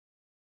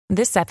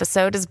This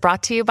episode is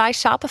brought to you by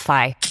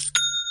Shopify.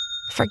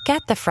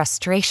 Forget the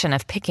frustration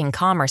of picking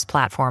commerce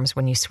platforms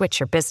when you switch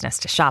your business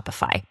to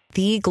Shopify,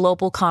 the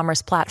global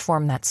commerce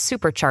platform that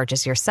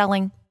supercharges your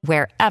selling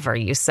wherever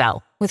you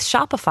sell. With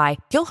Shopify,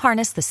 you'll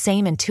harness the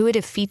same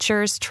intuitive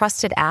features,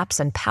 trusted apps,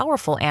 and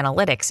powerful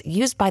analytics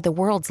used by the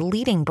world's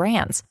leading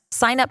brands.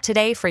 Sign up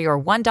today for your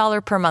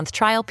 $1 per month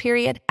trial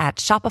period at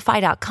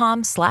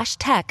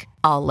shopify.com/tech,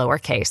 all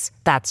lowercase.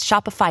 That's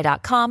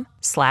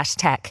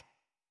shopify.com/tech.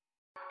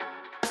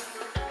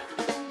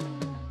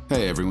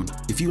 Hey everyone,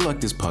 if you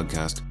like this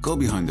podcast, go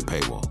behind the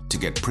paywall to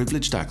get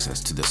privileged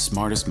access to the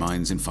smartest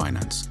minds in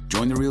finance.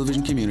 Join the Real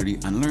Vision community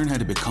and learn how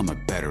to become a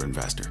better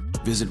investor.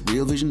 Visit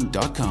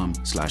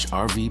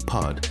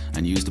realvision.com/RVPod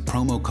and use the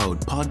promo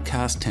code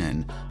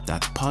PODCAST10,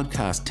 that's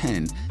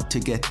PODCAST10, to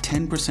get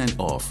 10%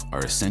 off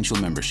our essential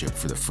membership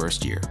for the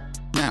first year.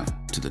 Now,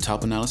 to the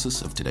top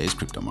analysis of today's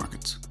crypto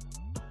markets.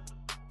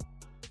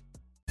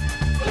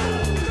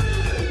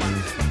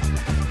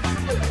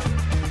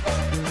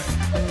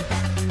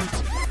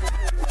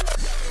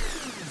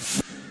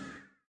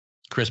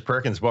 Chris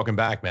Perkins, welcome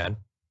back, man.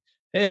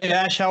 Hey,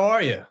 Ash, how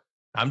are you?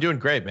 I'm doing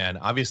great, man.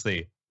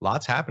 Obviously,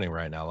 lots happening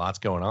right now. Lots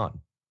going on.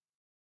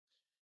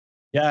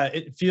 Yeah,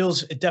 it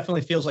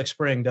definitely feels like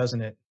spring, doesn't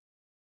it?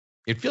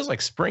 It feels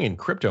like spring in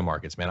crypto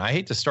markets, man. I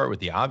hate to start with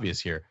the obvious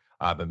here,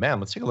 but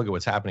man, let's take a look at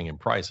what's happening in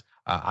price.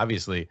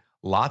 Obviously,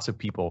 lots of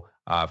people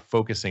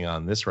focusing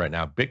on this right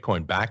now.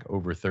 Bitcoin back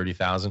over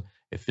 30,000,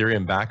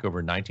 Ethereum back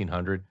over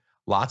 1,900.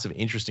 Lots of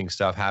interesting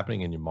stuff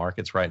happening in your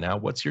markets right now.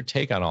 What's your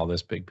take on all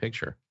this big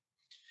picture?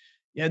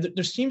 Yeah,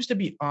 there seems to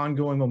be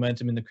ongoing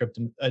momentum in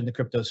the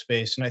crypto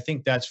space, and I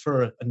think that's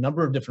for a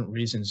number of different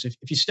reasons. If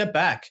you step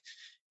back,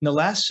 in the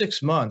last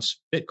 6 months,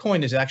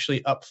 Bitcoin is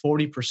actually up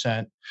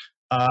 40%,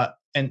 and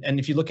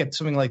if you look at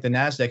something like the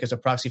Nasdaq as a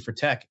proxy for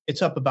tech,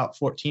 it's up about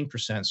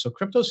 14%. So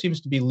crypto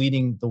seems to be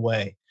leading the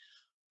way,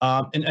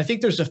 and I think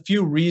there's a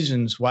few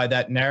reasons why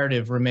that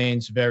narrative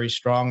remains very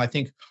strong. I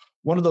think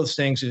one of those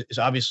things is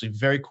obviously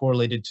very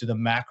correlated to the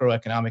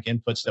macroeconomic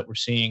inputs that we're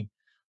seeing,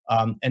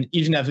 and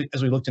even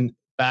as we looked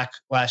back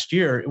last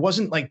year, it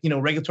wasn't like,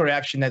 regulatory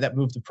action that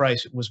moved the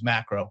price. It was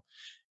macro.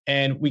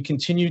 And we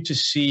continue to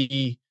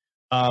see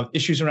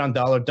issues around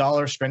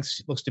dollar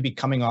strength looks to be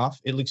coming off.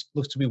 It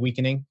looks to be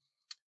weakening.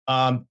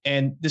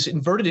 And this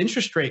inverted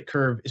interest rate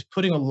curve is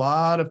putting a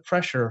lot of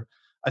pressure,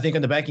 I think,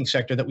 on the banking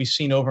sector that we've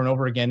seen over and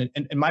over again.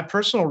 And my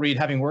personal read,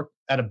 having worked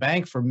at a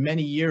bank for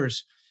many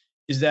years,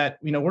 is that,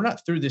 we're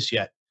not through this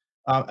yet.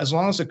 As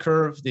long as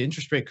the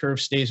interest rate curve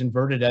stays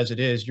inverted as it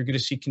is, you're going to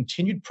see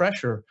continued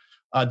pressure,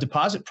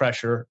 deposit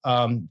pressure,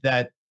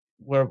 that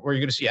where you're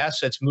going to see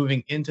assets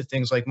moving into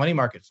things like money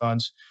market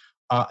funds,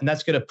 and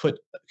that's going to put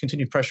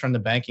continued pressure on the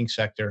banking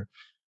sector.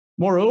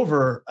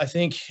 Moreover, I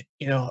think,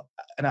 and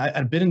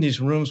I've been in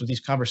these rooms where these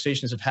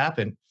conversations have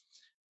happened.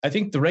 I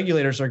think the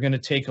regulators are going to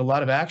take a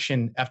lot of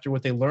action after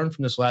what they learned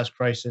from this last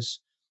crisis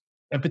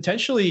and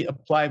potentially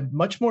apply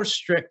much more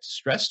strict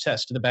stress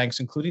tests to the banks,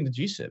 including the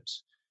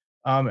G-SIBs.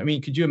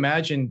 Could you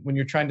imagine when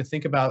you're trying to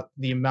think about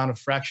the amount of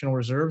fractional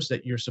reserves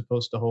that you're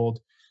supposed to hold,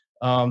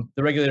 the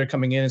regulator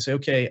coming in and say,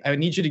 okay, I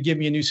need you to give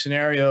me a new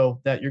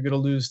scenario that you're going to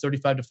lose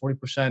 35 to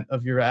 40%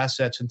 of your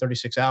assets in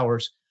 36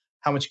 hours.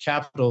 How much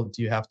capital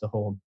do you have to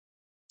hold?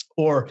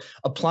 Or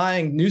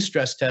applying new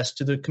stress tests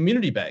to the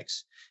community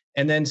banks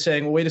and then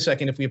saying, well, wait a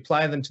second, if we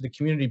apply them to the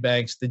community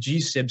banks, the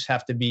G-SIBs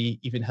have to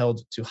be even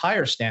held to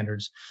higher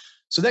standards.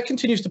 So that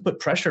continues to put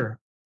pressure.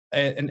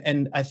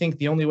 And I think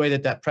the only way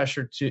that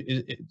pressure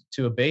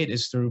to abate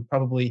is through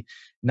probably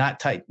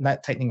not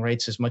tightening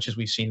rates as much as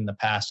we've seen in the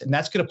past, and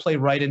that's going to play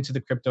right into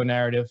the crypto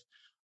narrative.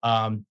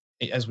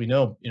 As we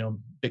know,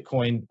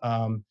 Bitcoin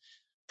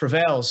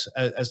prevails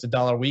as the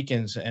dollar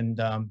weakens, and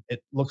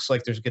it looks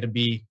like there's going to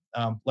be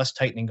less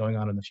tightening going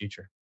on in the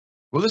future.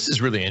 Well, this is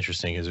really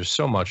interesting because there's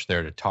so much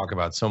there to talk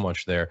about, so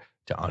much there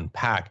to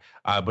unpack.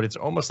 But it's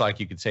almost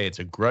like you could say it's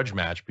a grudge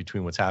match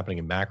between what's happening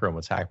in macro and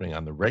what's happening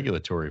on the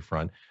regulatory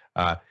front.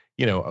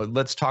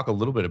 Let's talk a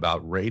little bit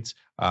about rates.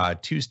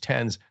 2s,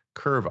 10s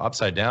curve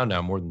upside down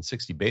now more than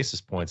 60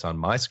 basis points on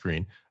my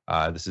screen.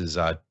 This is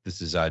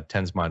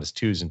 10s minus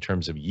 2s in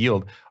terms of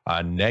yield,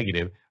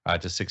 negative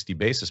to 60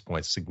 basis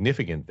points,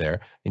 significant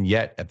there. And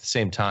yet at the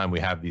same time, we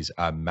have these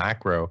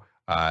macro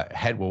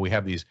we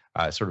have these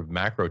sort of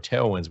macro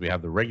tailwinds. We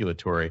have the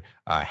regulatory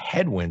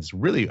headwinds.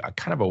 Really,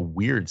 kind of a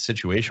weird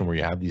situation where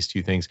you have these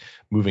two things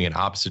moving in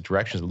opposite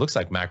directions. It looks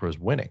like macro is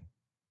winning.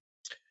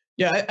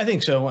 Yeah, I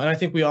think so. And I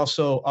think we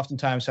also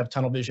oftentimes have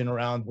tunnel vision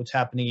around what's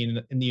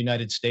happening in the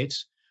United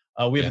States.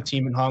 We have a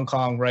team in Hong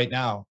Kong right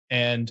now.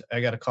 And I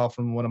got a call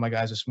from one of my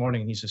guys this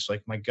morning. And he's just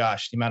like, my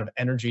gosh, the amount of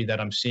energy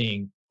that I'm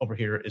seeing over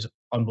here is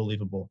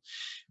unbelievable.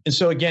 And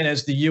so again,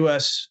 as the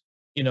U.S.,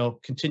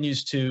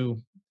 continues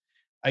to,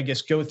 I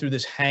guess, go through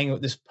this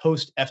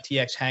post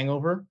FTX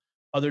hangover,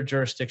 other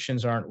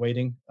jurisdictions aren't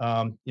waiting.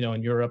 In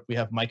Europe, we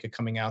have MiCA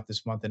coming out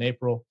this month in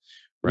April.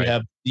 We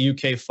have the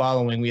UK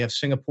following. We have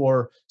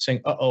Singapore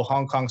saying,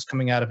 Hong Kong's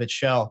coming out of its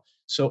shell.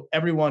 So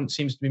everyone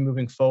seems to be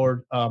moving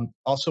forward.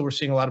 Also, we're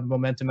seeing a lot of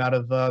momentum out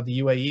of the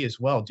UAE as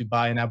well,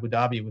 Dubai and Abu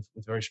Dhabi with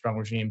very strong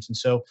regimes. And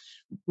so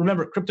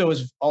remember, crypto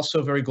is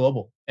also very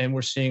global, and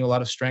we're seeing a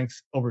lot of strength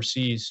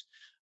overseas.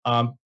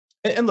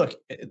 And look,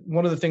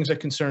 one of the things that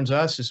concerns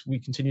us is we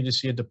continue to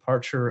see a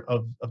departure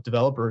of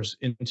developers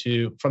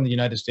from the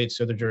United States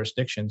to other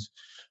jurisdictions.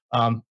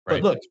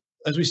 But look,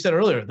 as we said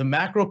earlier, the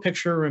macro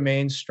picture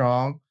remains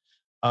strong,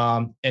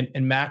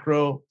 and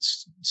macro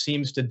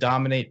seems to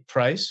dominate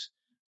price.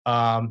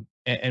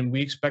 And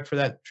we expect for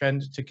that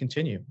trend to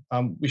continue.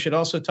 We should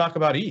also talk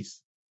about ETH,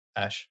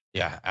 Ash.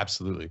 Yeah,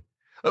 absolutely.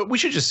 We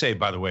should just say,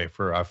 by the way,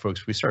 for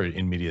folks, we started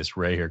in medias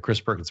res here. Chris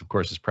Perkins, of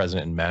course, is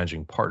president and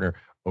managing partner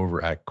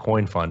over at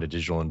CoinFund, a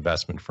digital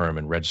investment firm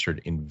and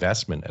registered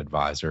investment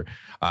advisor,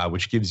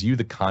 which gives you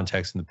the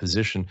context and the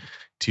position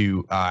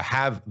to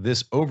have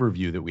this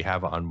overview that we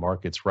have on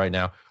markets right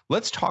now.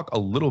 Let's talk a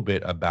little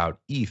bit about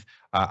ETH.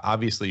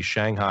 Obviously,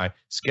 Shanghai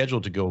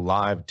scheduled to go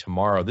live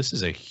tomorrow. This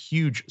is a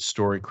huge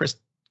story. Chris,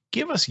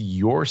 give us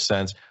your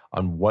sense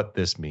on what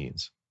this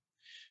means.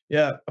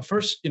 Yeah,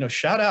 first,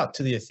 shout out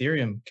to the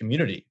Ethereum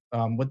community.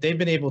 What they've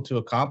been able to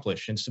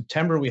accomplish. In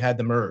September, we had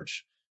the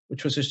merge,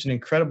 which was just an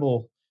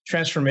incredible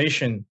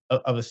transformation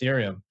of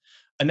Ethereum.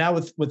 And now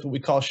with what we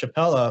call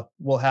Shapella,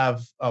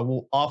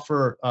 we'll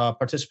offer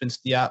participants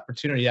the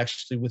opportunity to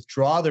actually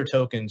withdraw their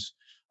tokens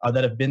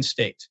that have been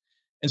staked.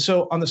 And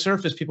so on the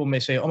surface, people may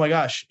say, oh my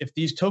gosh, if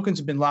these tokens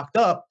have been locked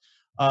up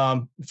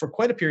for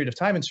quite a period of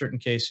time in certain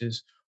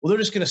cases, well, they're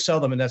just going to sell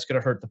them and that's going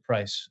to hurt the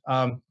price.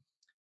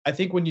 I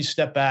think when you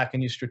step back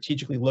and you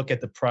strategically look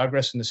at the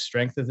progress and the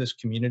strength of this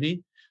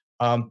community,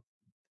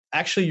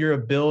 actually your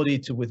ability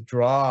to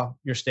withdraw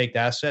your staked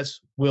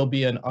assets will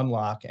be an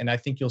unlock. And I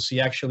think you'll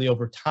see actually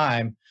over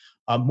time,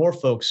 more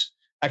folks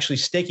actually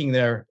staking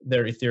their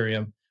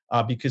Ethereum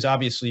because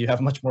obviously you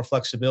have much more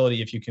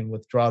flexibility if you can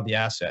withdraw the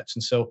assets.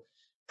 And so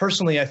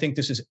personally, I think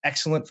this is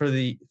excellent for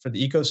the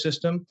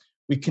ecosystem.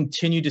 We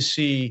continue to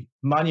see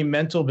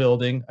monumental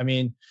building. I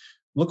mean,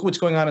 look what's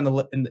going on in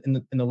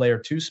the layer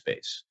 2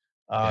 space.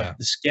 The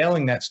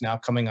scaling that's now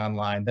coming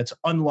online, that's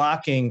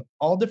unlocking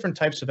all different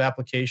types of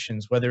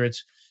applications, whether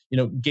it's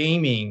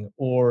gaming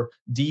or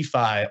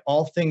DeFi,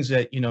 all things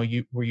that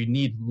where you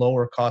need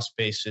lower cost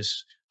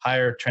basis,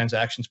 higher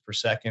transactions per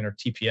second, or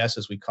TPS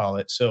as we call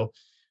it. So,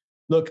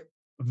 look,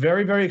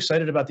 very, very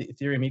excited about the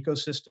Ethereum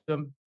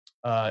ecosystem.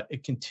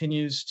 It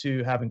continues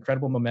to have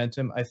incredible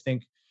momentum. I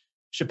think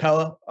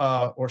Shapella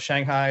or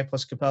Shanghai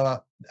plus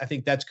Capella, I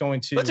think that's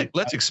going to.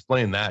 Let's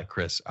explain that,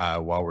 Chris,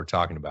 while we're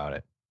talking about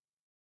it.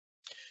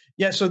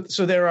 Yeah, so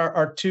there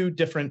are two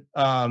different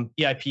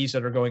EIPs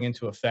that are going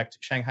into effect,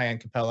 Shanghai and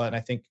Capella, and I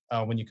think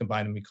when you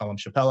combine them, we call them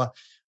Shapella.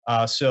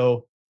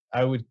 So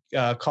I would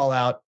call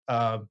out,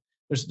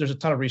 there's a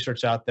ton of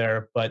research out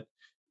there, but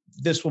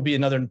this will be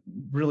another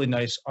really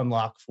nice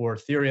unlock for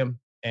Ethereum,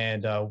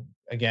 and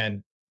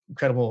again,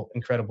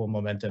 incredible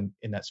momentum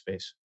in that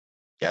space.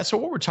 Yeah, so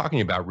what we're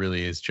talking about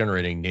really is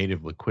generating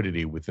native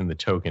liquidity within the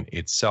token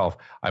itself.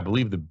 I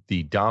believe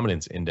the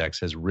dominance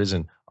index has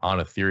risen on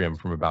Ethereum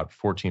from about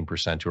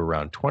 14% to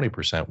around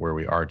 20% where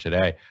we are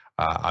today.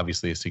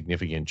 Obviously, a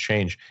significant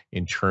change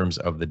in terms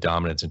of the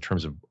dominance, in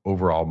terms of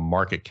overall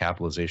market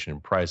capitalization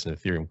and price, and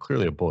Ethereum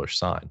clearly a bullish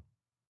sign.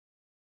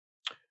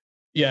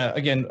 Yeah,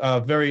 again,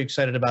 very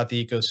excited about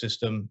the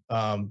ecosystem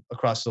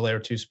across the layer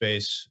 2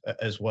 space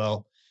as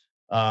well.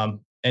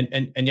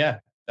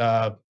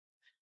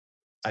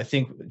 I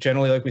think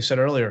generally, like we said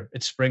earlier,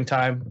 it's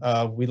springtime.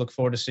 We look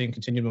forward to seeing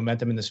continued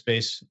momentum in the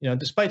space,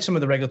 despite some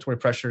of the regulatory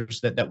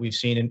pressures that we've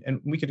seen, and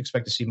we could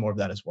expect to see more of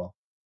that as well.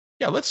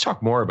 Yeah, let's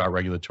talk more about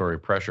regulatory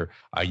pressure.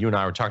 You and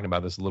I were talking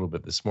about this a little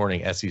bit this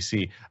morning.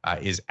 SEC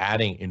is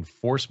adding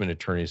enforcement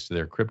attorneys to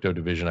their crypto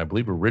division. I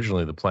believe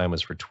originally the plan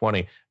was for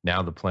 20,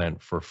 now the plan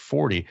for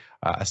 40.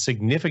 A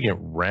significant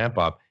ramp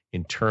up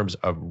in terms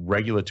of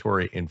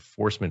regulatory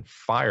enforcement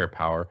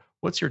firepower.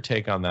 What's your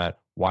take on that?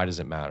 Why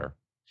does it matter?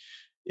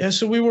 Yeah,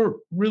 so we were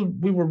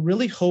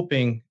really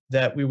hoping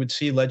that we would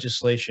see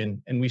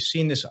legislation, and we've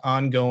seen this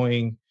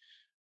ongoing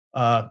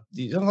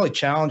these ongoing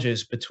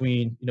challenges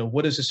between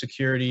what is a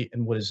security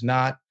and what is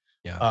not.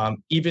 Yeah.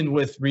 Even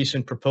with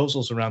recent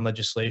proposals around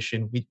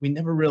legislation, we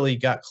never really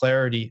got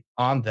clarity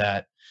on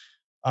that.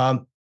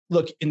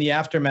 Look, in the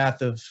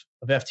aftermath of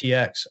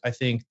FTX, I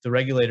think the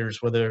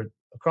regulators, whether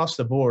across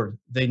the board,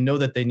 they know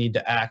that they need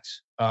to act.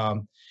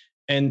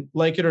 And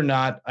like it or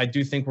not, I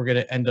do think we're going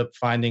to end up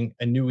finding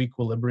a new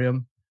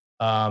equilibrium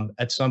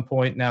at some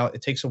point. Now,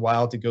 it takes a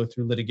while to go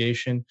through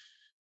litigation,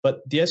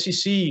 but the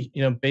SEC,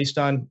 based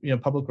on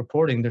public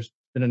reporting, there's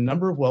been a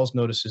number of Wells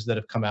notices that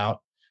have come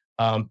out.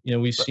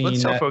 We've seen.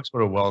 Let's tell folks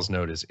what a Wells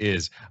notice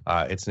is.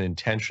 It's an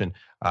intention.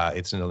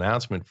 It's an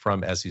announcement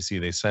from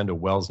SEC. They send a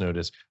Wells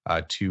notice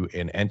to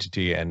an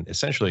entity, and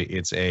essentially,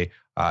 it's a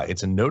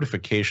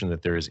notification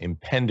that there is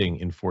impending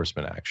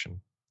enforcement action.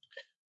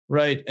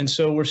 Right, and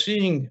so we're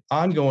seeing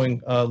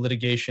ongoing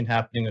litigation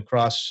happening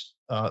across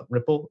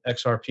Ripple,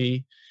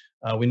 XRP.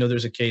 We know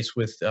there's a case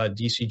with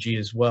DCG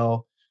as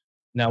well.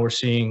 Now we're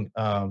seeing,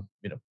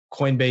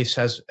 Coinbase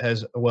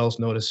has a Wells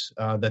notice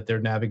that they're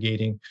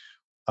navigating,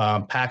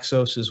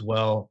 Paxos as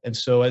well. And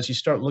so as you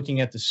start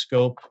looking at the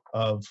scope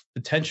of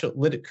potential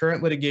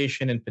current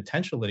litigation and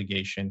potential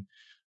litigation,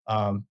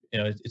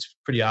 it's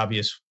pretty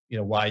obvious,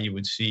 why you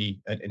would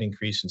see an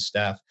increase in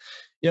staff.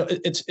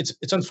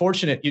 It's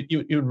unfortunate.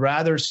 You'd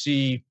rather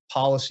see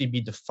policy be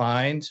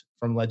defined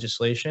from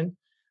legislation,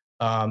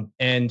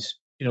 and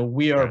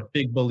we are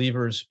big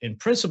believers in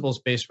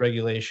principles-based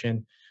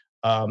regulation.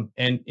 And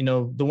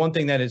the one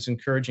thing that is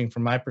encouraging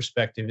from my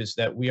perspective is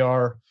that we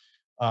are,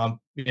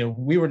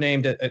 we were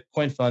named at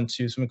CoinFund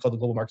to something called the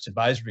Global Markets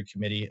Advisory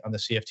Committee on the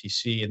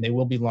CFTC, and they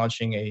will be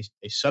launching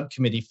a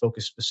subcommittee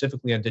focused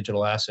specifically on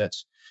digital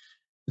assets.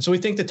 And so we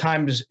think the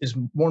time is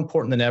more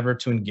important than ever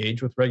to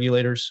engage with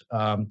regulators,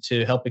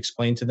 to help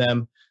explain to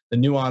them the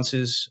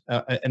nuances.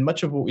 And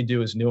much of what we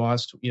do is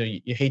nuanced.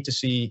 You hate to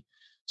see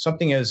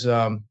something as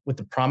with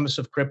the promise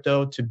of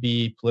crypto to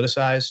be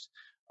politicized.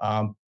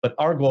 But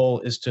our goal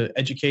is to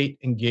educate,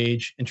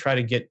 engage, and try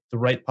to get the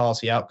right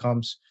policy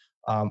outcomes.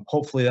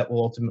 Hopefully that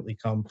will ultimately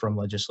come from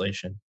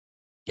legislation.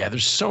 Yeah,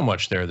 there's so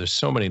much there. There's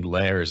so many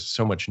layers,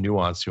 so much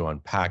nuance to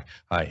unpack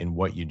in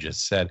what you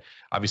just said.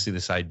 Obviously,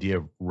 this idea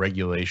of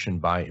regulation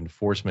by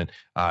enforcement,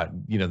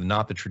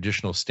 not the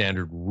traditional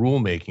standard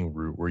rulemaking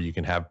route where you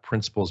can have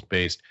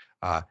principles-based,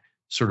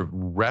 sort of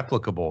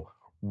replicable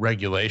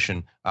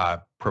regulation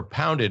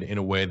propounded in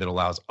a way that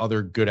allows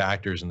other good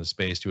actors in the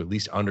space to at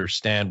least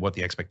understand what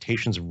the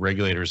expectations of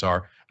regulators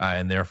are,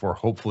 and therefore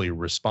hopefully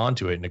respond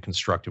to it in a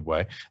constructive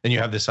way. Then you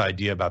have this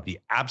idea about the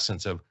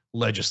absence of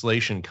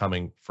legislation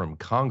coming from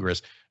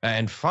Congress.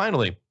 And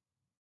finally,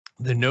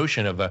 the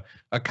notion of a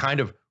kind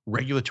of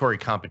regulatory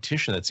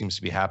competition that seems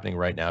to be happening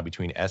right now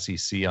between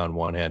SEC on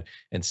one hand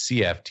and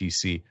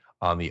CFTC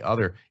on the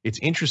other. It's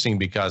interesting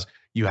because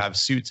you have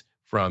suits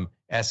from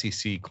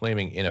SEC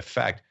claiming, in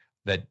effect,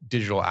 that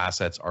digital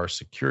assets are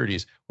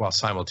securities, while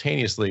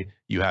simultaneously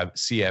you have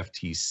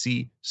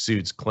CFTC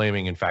suits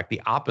claiming, in fact,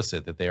 the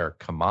opposite, that they are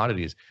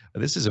commodities.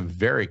 This is a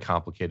very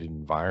complicated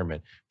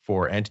environment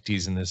for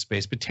entities in this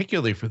space,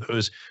 particularly for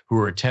those who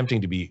are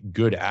attempting to be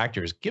good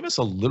actors. Give us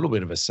a little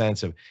bit of a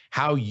sense of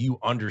how you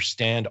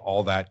understand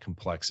all that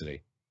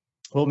complexity.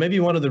 Well, maybe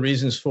one of the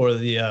reasons for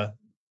the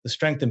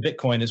strength in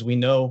Bitcoin is we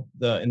know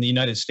in the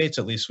United States,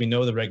 at least, we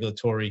know the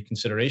regulatory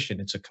consideration.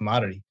 It's a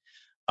commodity.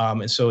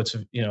 And so it's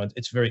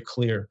very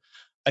clear.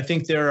 I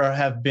think there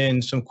have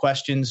been some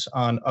questions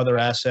on other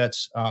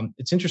assets.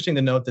 It's interesting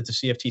to note that the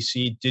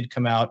CFTC did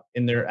come out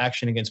in their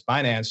action against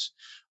Binance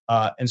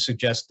and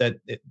suggest that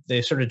they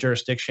asserted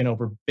jurisdiction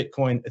over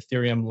Bitcoin,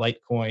 Ethereum,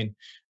 Litecoin,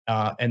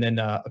 and then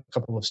a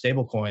couple of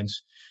stable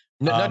coins.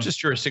 Not just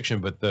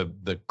jurisdiction, but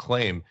the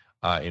claim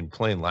in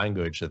plain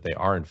language that they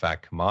are in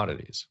fact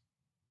commodities.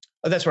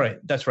 That's right.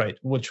 That's right.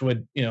 Which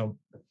would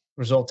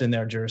result in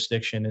their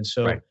jurisdiction. And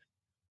so.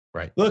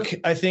 Right. Look,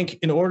 I think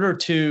in order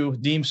to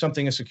deem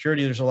something a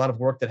security, there's a lot of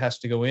work that has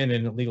to go in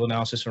and legal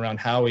analysis around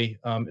Howey.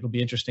 It'll be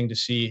interesting to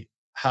see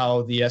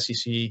how the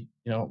SEC, if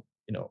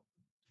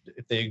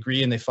they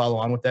agree and they follow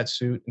on with that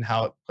suit and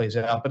how it plays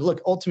out. But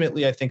look,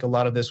 ultimately, I think a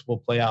lot of this will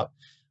play out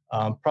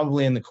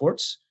probably in the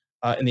courts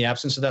in the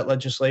absence of that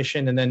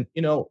legislation. And then,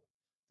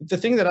 the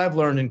thing that I've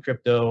learned in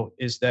crypto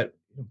is that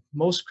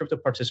most crypto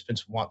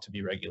participants want to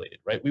be regulated,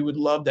 right? We would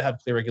love to have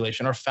clear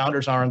regulation. Our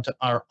founders,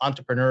 our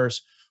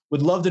entrepreneurs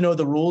would love to know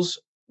the rules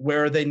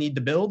where they need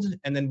to build,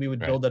 and then we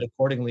would build that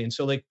accordingly. And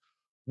so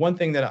one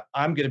thing that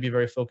I'm going to be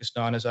very focused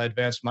on as I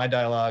advance my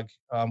dialogue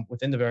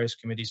within the various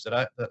committees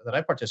that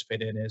I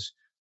participate in is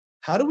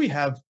how do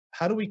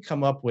we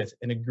come up with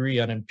and agree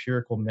on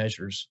empirical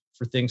measures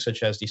for things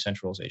such as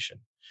decentralization,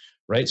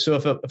 right? So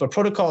if a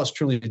protocol is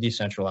truly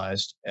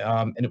decentralized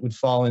and it would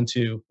fall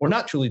into, or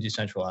not truly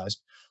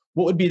decentralized,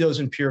 what would be those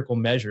empirical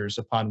measures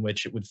upon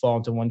which it would fall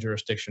into one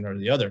jurisdiction or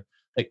the other?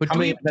 But do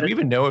we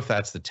even know if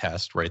that's the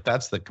test, right?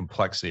 That's the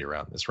complexity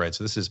around this, right?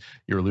 So this is,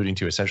 you're alluding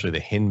to essentially the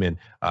Hinman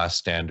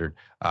standard,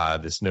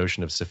 this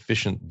notion of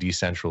sufficient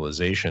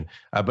decentralization.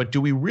 But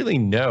do we really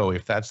know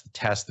if that's the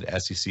test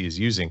that SEC is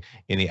using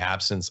in the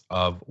absence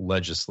of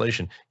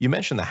legislation? You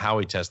mentioned the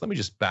Howey test. Let me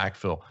just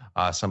backfill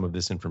some of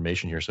this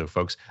information here so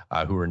folks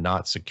who are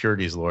not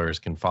securities lawyers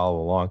can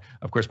follow along.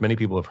 Of course, many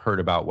people have heard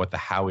about what the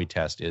Howey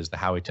test is. The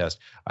Howey test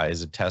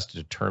is a test to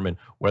determine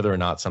whether or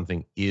not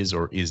something is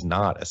or is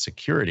not a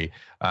security.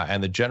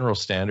 And the general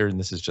standard, and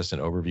this is just an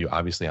overview,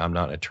 obviously I'm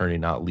not an attorney,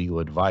 not legal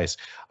advice,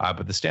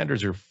 but the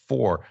standards are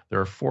four. There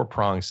are four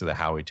prongs to the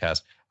Howey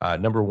test.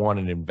 Number one,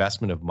 an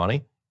investment of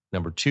money.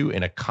 Number two,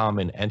 in a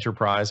common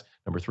enterprise.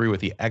 Number three, with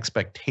the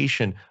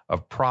expectation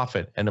of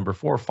profit. And number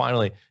four,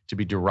 finally, to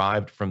be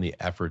derived from the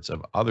efforts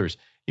of others.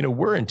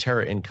 We're in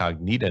terra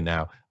incognita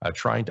now,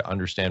 trying to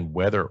understand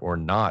whether or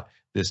not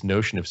this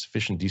notion of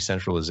sufficient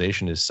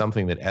decentralization is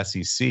something that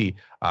SEC,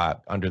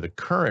 under the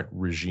current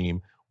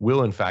regime,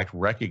 will in fact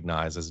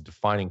recognize as a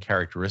defining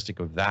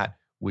characteristic of that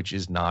which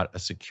is not a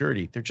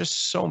security. There are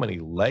just so many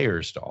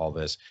layers to all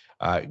this.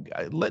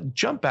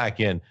 Jump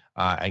back in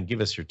and give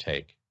us your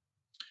take.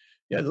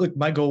 Yeah, look,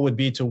 my goal would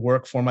be to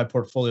work for my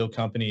portfolio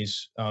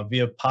companies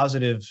via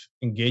positive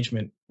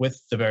engagement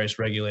with the various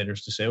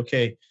regulators to say,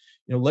 okay,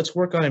 let's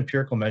work on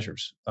empirical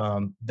measures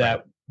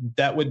Right.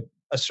 that would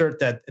assert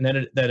that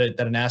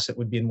that an asset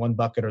would be in one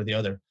bucket or the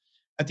other.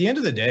 At the end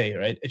of the day,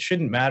 right, it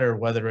shouldn't matter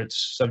whether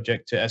it's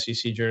subject to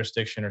SEC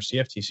jurisdiction or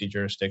CFTC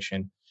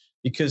jurisdiction,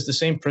 because the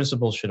same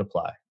principles should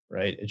apply,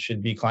 right? It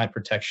should be client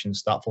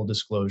protections, thoughtful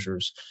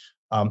disclosures,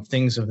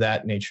 things of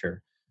that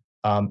nature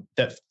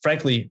that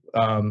frankly,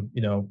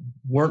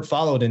 weren't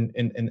followed in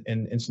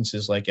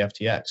instances like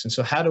FTX. And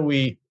so, how do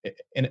we,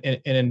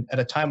 at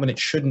a time when it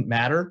shouldn't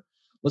matter,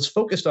 let's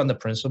focus on the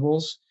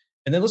principles,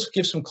 and then let's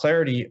give some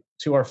clarity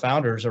to our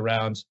founders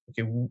around,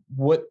 okay,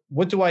 what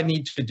do I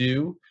need to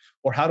do,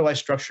 or how do I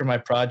structure my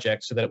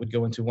project so that it would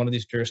go into one of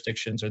these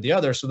jurisdictions or the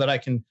other, so that I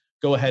can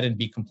go ahead and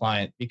be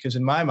compliant? Because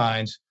in my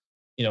mind,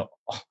 you know.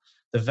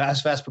 The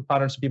vast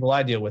preponderance of people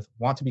I deal with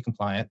want to be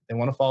compliant. They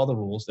want to follow the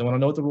rules. They want to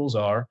know what the rules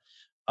are.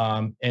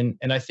 And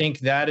I think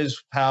that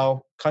is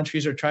how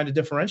countries are trying to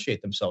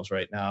differentiate themselves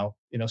right now,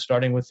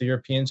 starting with the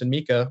Europeans and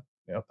MiCA,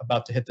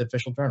 about to hit the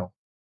official journal.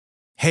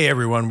 Hey,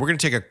 everyone, we're going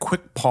to take a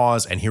quick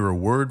pause and hear a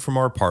word from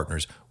our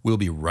partners. We'll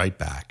be right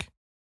back.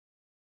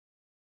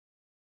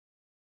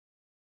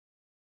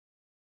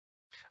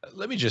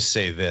 Let me just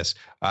say this,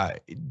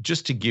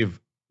 just to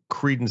give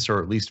credence or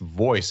at least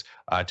voice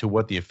to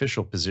what the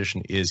official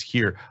position is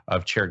here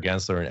of Chair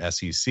Gensler and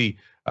SEC.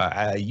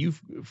 You've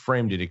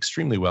framed it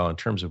extremely well in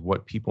terms of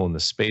what people in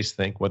the space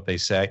think, what they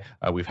say.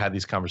 We've had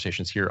these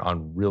conversations here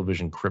on Real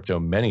Vision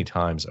Crypto many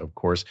times, of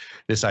course.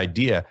 This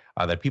idea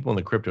that people in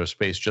the crypto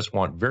space just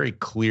want very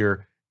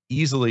clear,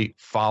 easily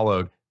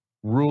followed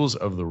rules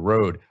of the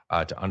road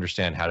to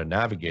understand how to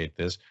navigate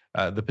this.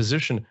 The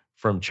position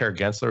from Chair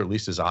Gensler, at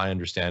least as I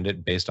understand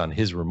it, based on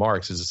his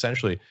remarks, is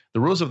essentially the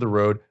rules of the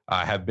road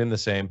have been the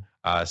same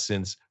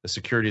since the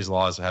securities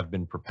laws have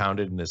been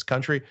propounded in this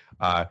country.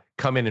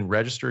 Come in and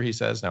register, he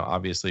says. Now,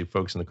 obviously,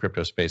 folks in the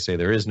crypto space say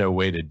there is no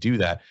way to do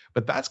that,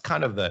 but that's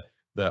kind of the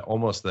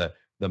almost the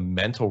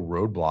mental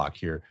roadblock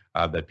here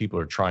that people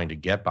are trying to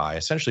get by.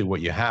 Essentially, what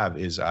you have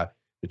is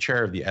the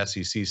chair of the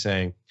SEC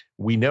saying,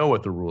 we know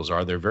what the rules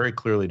are. They're very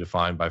clearly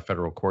defined by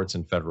federal courts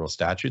and federal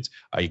statutes.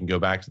 You can go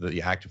back to the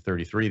Act of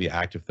 33, the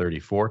Act of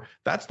 34.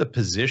 That's the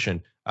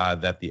position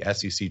that the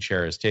SEC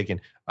chair has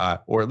taken,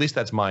 or at least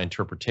that's my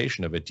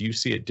interpretation of it. Do you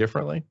see it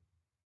differently?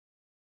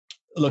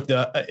 Look,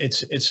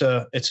 it's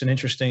an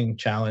interesting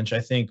challenge.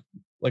 I think,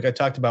 like I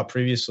talked about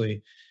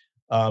previously,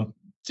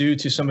 due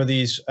to some of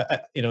these,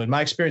 in my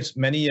experience,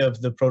 many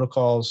of the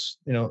protocols,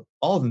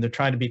 all of them, they're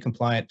trying to be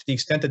compliant. To the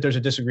extent that there's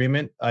a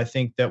disagreement, I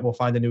think that we'll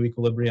find a new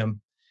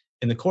equilibrium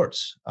in the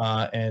courts.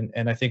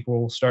 And I think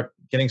we'll start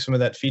getting some of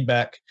that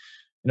feedback,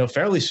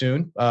 fairly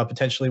soon,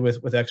 potentially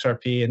with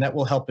XRP, and that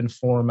will help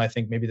inform, I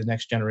think, maybe the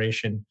next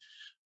generation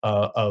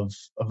of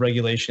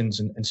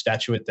regulations and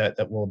statute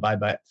that will abide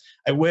by it.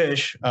 I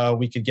wish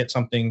we could get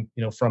something,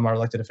 from our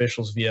elected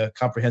officials via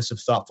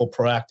comprehensive, thoughtful,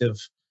 proactive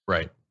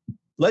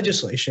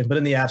legislation, but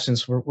in the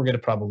absence, we're going to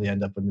probably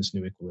end up in this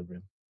new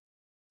equilibrium.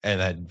 And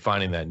then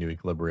finding that new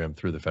equilibrium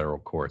through the federal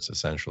courts,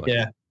 essentially.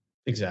 Yeah,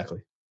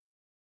 exactly.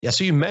 Yeah,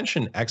 so you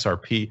mentioned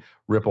XRP,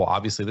 Ripple.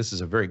 Obviously, this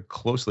is a very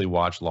closely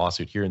watched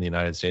lawsuit here in the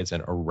United States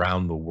and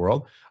around the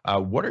world.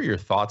 What are your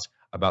thoughts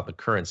about the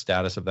current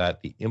status of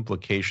that, the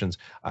implications,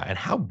 and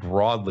how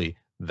broadly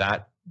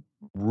that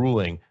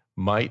ruling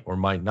might or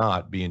might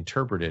not be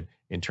interpreted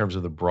in terms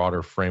of the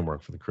broader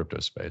framework for the crypto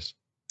space?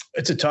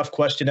 It's a tough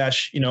question,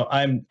 Ash.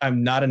 I'm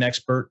not an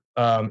expert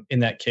in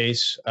that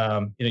case.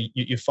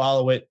 You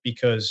follow it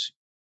because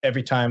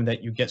every time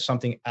that you get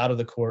something out of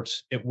the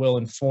courts, it will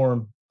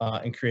inform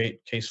and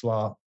create case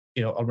law,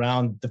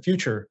 around the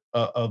future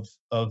of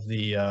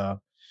the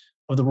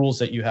rules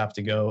that you have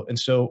to go. And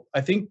so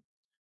I think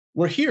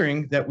we're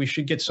hearing that we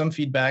should get some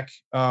feedback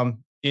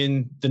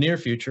in the near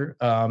future,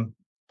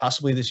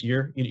 possibly this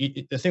year.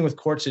 The thing with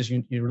courts is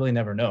you really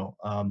never know.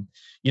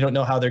 You don't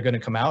know how they're going to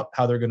come out,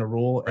 how they're going to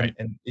rule, right.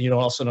 and you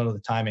don't also know the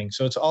timing.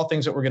 So it's all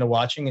things that we're going to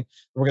watch,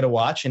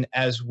 and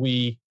as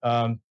we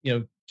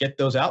get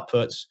those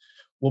outputs,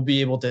 we'll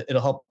be able to.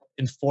 It'll help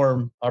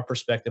inform our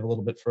perspective a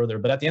little bit further.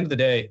 But at the end of the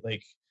day,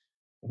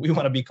 we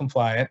want to be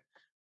compliant.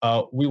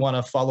 We want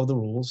to follow the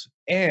rules,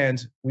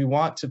 and we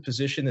want to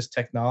position this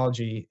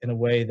technology in a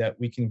way that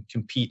we can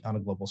compete on a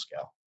global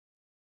scale.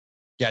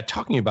 Yeah,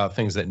 talking about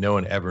things that no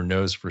one ever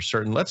knows for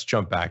certain, let's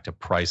jump back to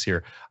price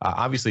here.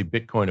 Obviously,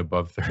 Bitcoin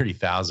above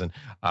 30,000.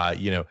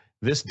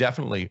 This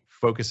definitely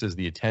focuses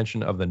the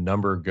attention of the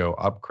number go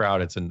up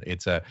crowd.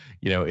 It's a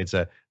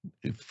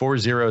 4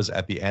 zeros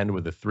at the end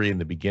with a 3 in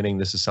the beginning.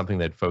 This is something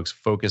that folks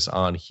focus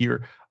on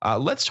here.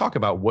 Let's talk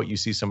about what you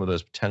see some of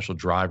those potential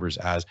drivers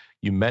as.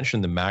 You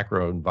mentioned the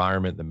macro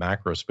environment, the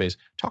macro space.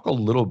 Talk a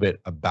little bit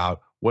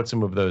about what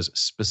some of those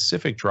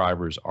specific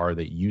drivers are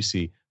that you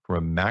see from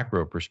a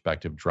macro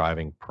perspective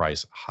driving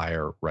price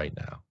higher right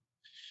now.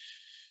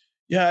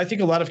 Yeah, I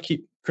think a lot of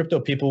crypto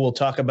people will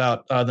talk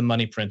about the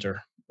money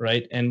printer,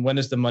 right? And when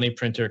is the money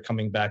printer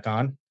coming back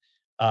on?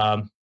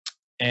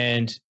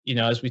 And,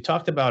 as we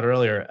talked about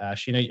earlier,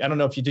 Ash, I don't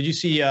know if did you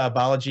see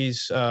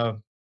Balaji's,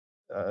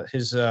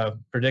 his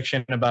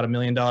prediction about $1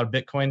 million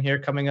Bitcoin here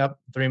coming up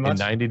in 3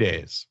 months? In 90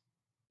 days.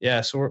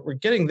 Yeah, so we're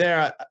getting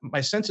there. My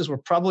sense is we're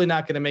probably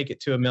not going to make it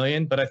to 1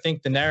 million, but I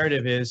think the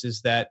narrative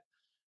is that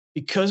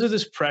because of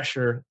this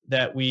pressure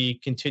that we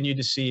continue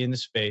to see in the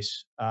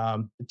space,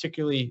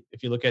 particularly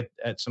if you look at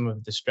some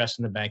of the stress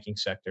in the banking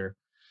sector,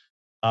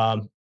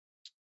 I'm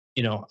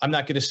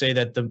not going to say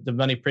that the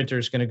money printer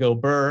is going to go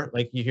burr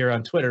like you hear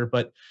on Twitter,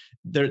 but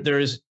there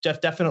is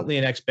definitely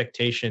an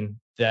expectation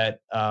that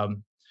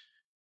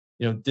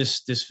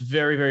this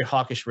very, very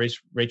hawkish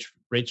rates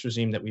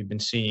regime that we've been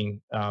seeing,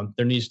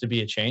 there needs to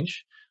be a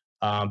change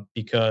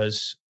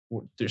because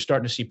they're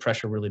starting to see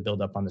pressure really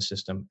build up on the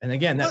system. And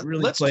again, that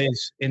really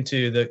plays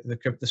into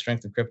the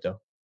strength of crypto.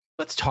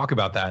 Let's talk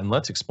about that and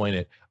let's explain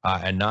it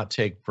and not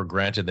take for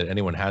granted that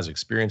anyone has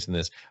experience in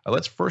this.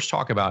 Let's first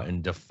talk about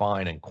and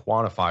define and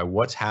quantify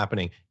what's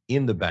happening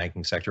in the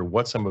banking sector,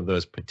 what some of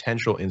those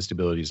potential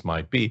instabilities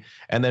might be,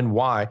 and then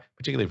why,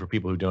 particularly for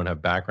people who don't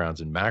have backgrounds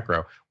in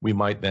macro, we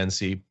might then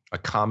see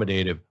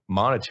accommodative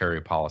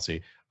monetary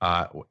policy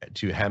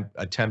to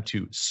attempt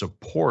to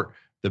support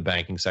the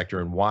banking sector,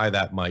 and why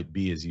that might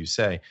be, as you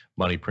say,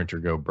 money printer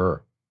go burr.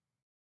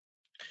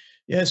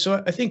 Yeah,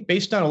 so I think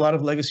based on a lot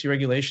of legacy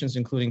regulations,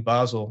 including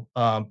Basel,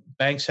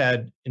 banks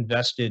had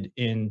invested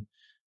in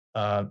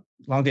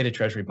long-dated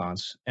treasury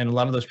bonds, and a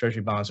lot of those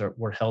treasury bonds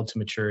were held to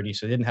maturity,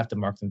 so they didn't have to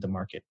mark them to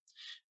market,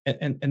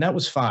 and that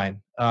was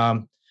fine.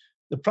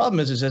 The problem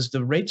is as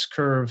the rates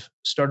curve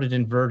started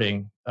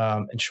inverting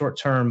and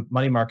short-term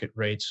money market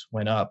rates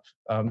went up,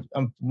 I'm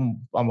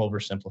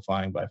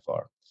oversimplifying by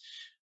far.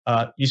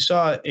 You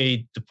saw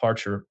a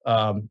departure.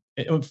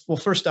 Well,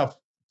 first off,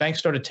 banks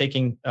started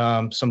taking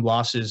some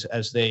losses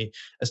as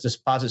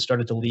deposits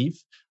started to leave.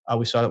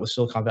 We saw that with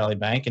Silicon Valley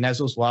Bank, and as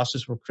those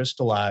losses were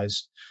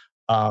crystallized,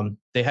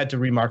 they had to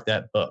remark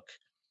that book.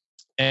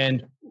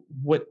 And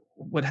what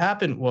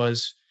happened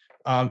was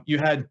you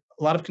had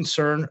a lot of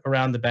concern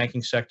around the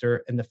banking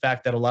sector and the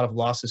fact that a lot of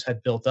losses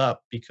had built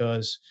up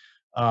because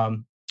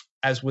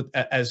as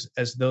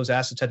those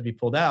assets had to be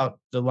pulled out,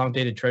 the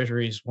long-dated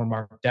treasuries were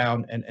marked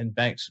down, and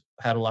banks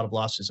had a lot of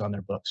losses on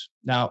their books.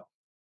 Now,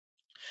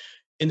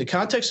 in the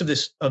context of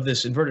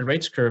this inverted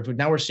rates curve,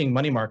 now we're seeing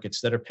money markets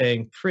that are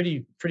paying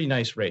pretty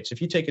nice rates.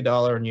 If you take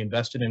 $1 and you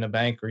invest it in a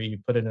bank or you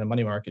put it in a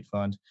money market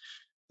fund,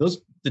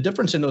 the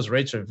difference in those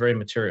rates are very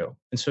material.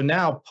 And so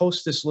now,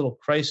 post this little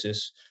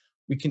crisis,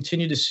 we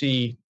continue to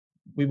see,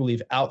 we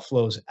believe,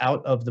 outflows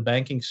out of the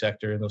banking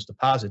sector and those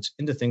deposits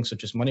into things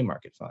such as money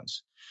market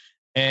funds.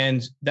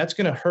 And that's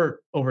going to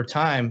hurt over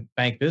time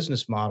bank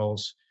business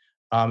models,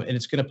 and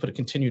it's going to put a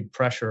continued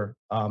pressure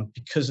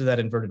because of that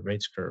inverted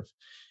rates curve.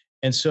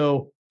 And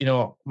so,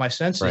 my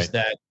sense is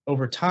that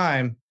over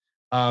time,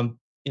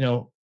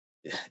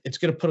 it's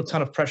going to put a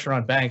ton of pressure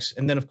on banks.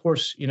 And then, of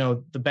course,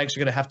 the banks are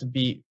going to have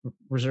to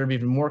reserve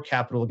even more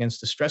capital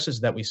against the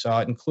stresses that we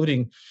saw,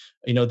 including,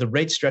 the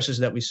rate stresses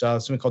that we saw,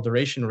 something called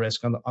duration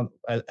risk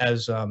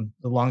as the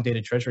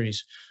long-dated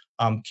treasuries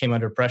came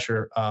under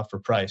pressure for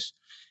price.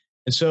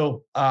 And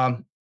so,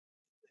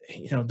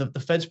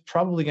 the Fed's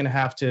probably going to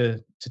have to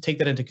take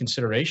that into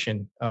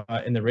consideration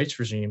in the rates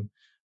regime.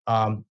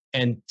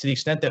 And to the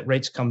extent that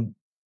rates come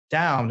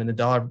down and the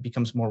dollar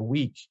becomes more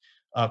weak,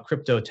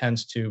 crypto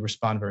tends to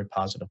respond very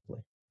positively.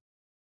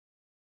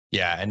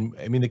 Yeah, and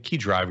I mean, the key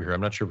driver here,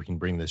 I'm not sure if we can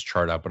bring this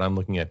chart up, but I'm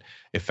looking at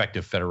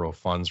effective federal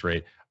funds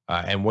rate.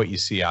 And what you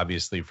see,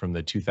 obviously, from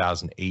the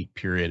 2008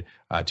 period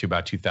to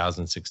about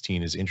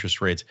 2016 is interest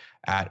rates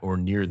at or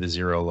near the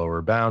zero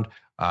lower bound.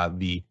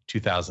 The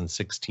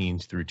 2016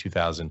 through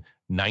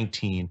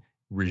 2019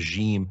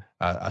 regime,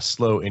 a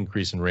slow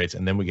increase in rates,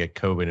 and then we get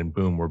COVID, and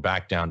boom, we're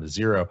back down to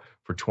zero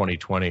for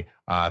 2020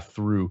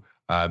 through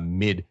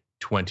mid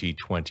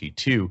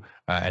 2022,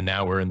 and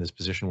now we're in this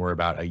position where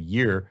about a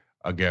year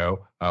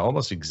ago,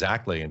 almost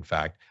exactly, in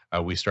fact,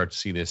 we start to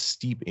see this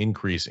steep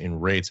increase in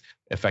rates,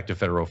 effective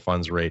federal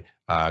funds rate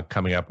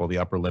coming up. Well, the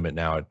upper limit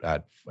now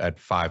at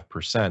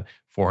 5%,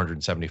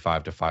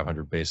 475 to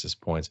 500 basis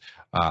points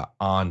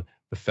on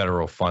the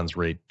federal funds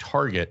rate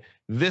target.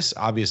 This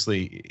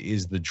obviously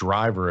is the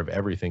driver of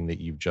everything that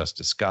you've just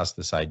discussed,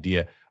 this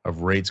idea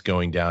of rates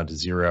going down to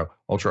zero,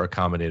 ultra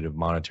accommodative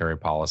monetary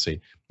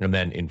policy, and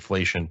then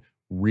inflation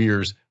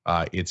rears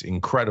its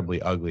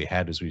incredibly ugly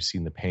head as we've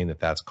seen the pain that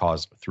that's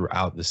caused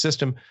throughout the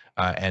system.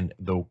 And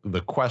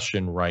the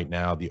question right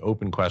now, the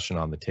open question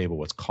on the table,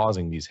 what's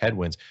causing these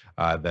headwinds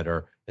that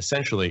are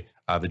essentially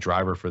the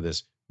driver for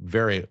this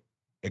very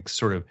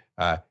sort of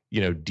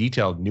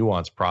detailed,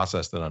 nuanced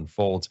process that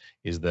unfolds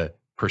is the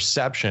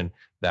perception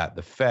that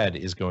the Fed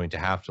is going to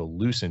have to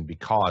loosen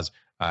because,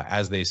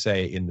 as they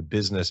say in the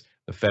business,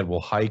 the Fed will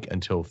hike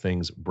until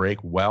things break.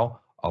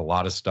 Well, a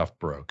lot of stuff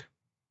broke.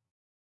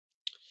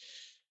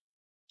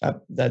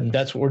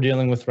 That's what we're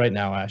dealing with right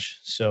now, Ash.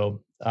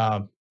 So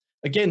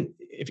again,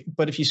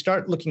 if you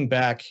start looking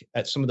back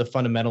at some of the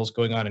fundamentals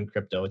going on in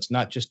crypto, it's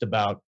not just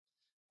about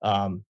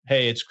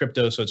hey, it's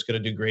crypto, so it's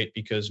going to do great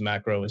because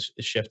macro is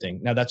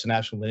shifting. Now that's an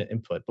absolute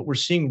input, but we're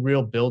seeing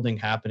real building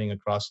happening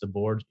across the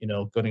board.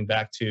 Going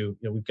back to,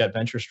 we've got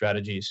venture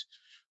strategies.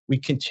 We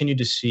continue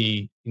to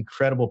see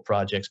incredible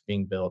projects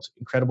being built,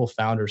 incredible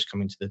founders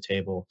coming to the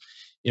table.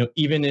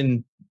 Even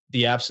in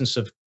the absence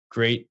of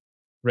great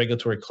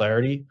regulatory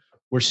clarity,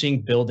 we're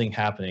seeing building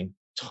happening.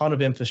 Ton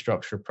of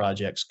infrastructure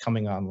projects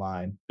coming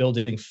online,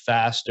 building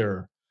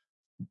faster,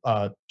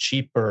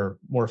 cheaper,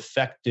 more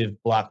effective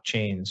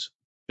blockchains,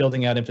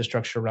 building out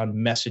infrastructure around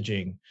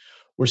messaging.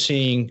 We're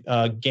seeing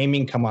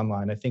gaming come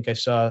online. I think I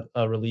saw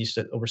a release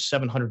that over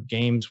 700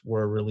 games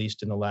were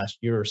released in the last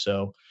year or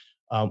so.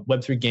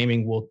 Web3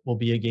 gaming will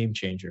be a game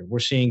changer. We're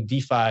seeing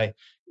DeFi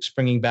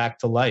springing back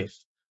to life.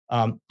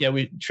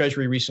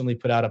 Treasury recently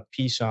put out a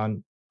piece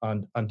on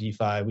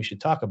DeFi. We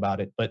should talk about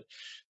it, but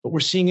we're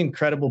seeing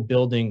incredible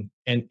building,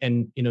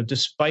 and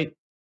despite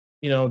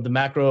the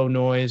macro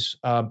noise,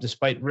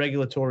 despite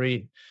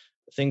regulatory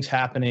things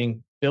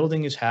happening,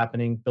 building is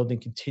happening. Building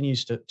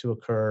continues to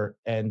occur,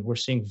 and we're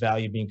seeing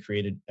value being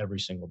created every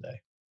single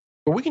day.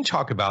 Well, we can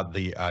talk about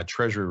the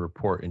Treasury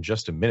report in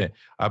just a minute,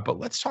 but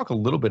let's talk a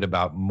little bit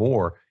about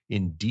more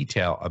in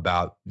detail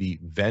about the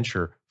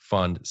venture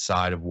fund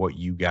side of what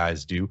you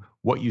guys do,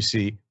 what you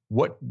see.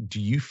 What do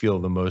you feel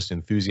the most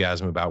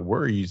enthusiasm about?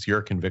 Where is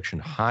your conviction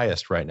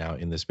highest right now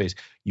in this space?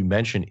 You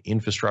mentioned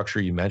infrastructure,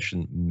 you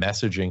mentioned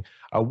messaging.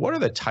 What are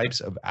the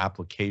types of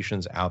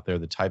applications out there,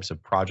 the types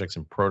of projects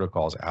and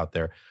protocols out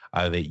there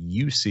that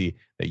you see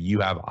that you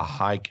have a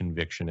high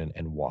conviction in,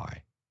 and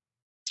why?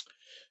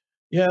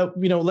 Yeah,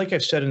 like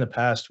I've said in the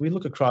past, we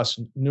look across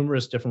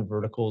numerous different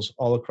verticals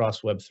all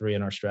across Web3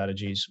 in our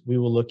strategies. We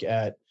will look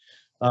at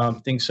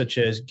things such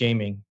as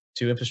gaming,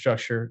 to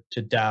infrastructure,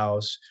 to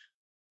DAOs.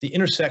 The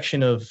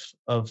intersection of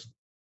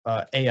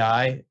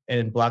AI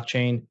and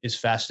blockchain is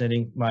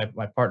fascinating. My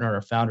partner,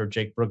 our founder,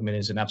 Jake Brugman,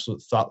 is an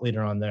absolute thought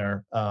leader on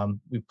there.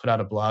 We put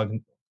out a blog a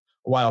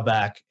while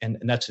back, and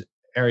that's an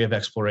area of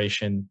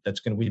exploration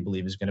we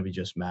believe is going to be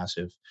just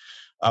massive.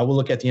 We'll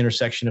look at the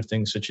intersection of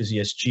things such as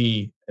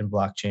ESG and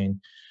blockchain.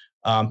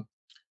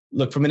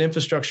 Look, from an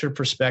infrastructure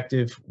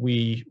perspective,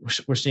 we're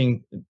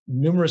seeing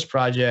numerous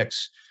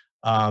projects,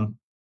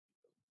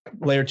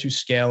 layer 2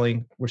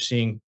 scaling. We're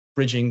seeing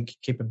bridging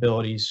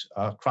capabilities,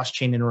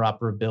 cross-chain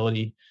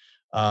interoperability,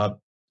 a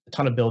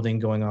ton of building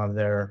going on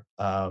there.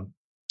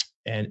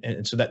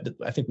 And so that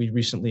I think we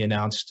recently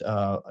announced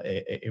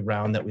a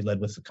round that we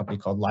led with a company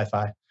called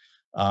Li-Fi,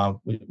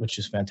 which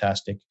is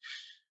fantastic.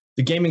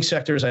 The gaming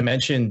sector, as I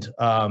mentioned,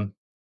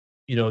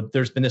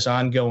 there's been this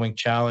ongoing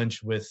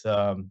challenge with,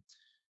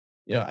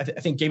 I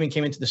think gaming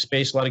came into the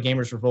space, a lot of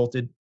gamers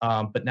revolted,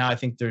 but now I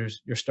think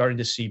you're starting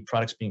to see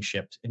products being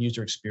shipped and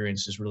user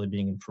experience is really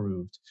being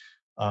improved.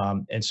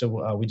 And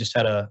so we just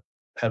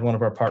had one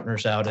of our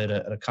partners out at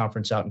a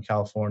conference out in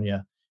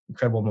California.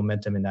 Incredible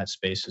momentum in that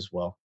space as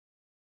well.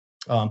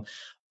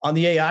 On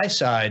the AI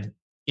side,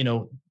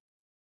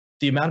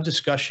 the amount of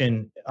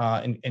discussion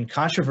and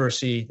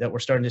controversy that we're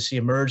starting to see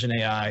emerge in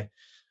AI.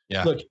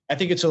 Yeah. Look, I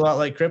think it's a lot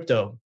like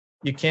crypto.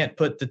 You can't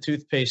put the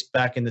toothpaste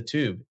back in the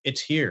tube.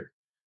 It's here,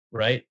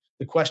 right?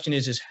 The question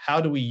is how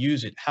do we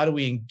use it? How do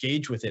we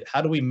engage with it?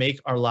 How do we make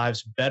our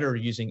lives better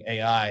using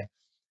AI?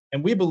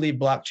 And we believe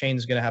blockchain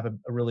is going to have a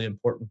really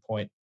important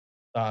point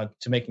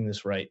to making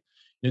this right.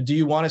 Do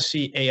you want to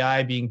see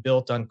AI being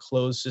built on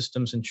closed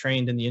systems and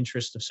trained in the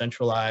interest of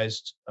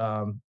centralized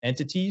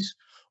entities?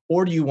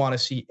 Or do you want to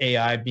see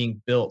AI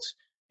being built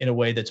in a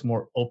way that's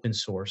more open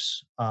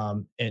source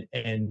and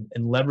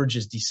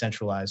leverages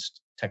decentralized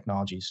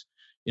technologies?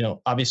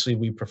 Obviously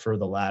we prefer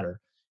the latter.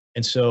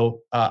 And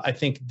so I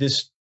think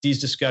these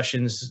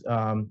discussions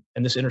and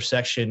this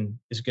intersection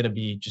is going to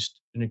be just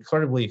an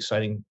incredibly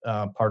exciting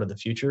part of the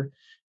future.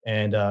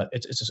 And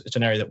it's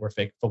an area that we're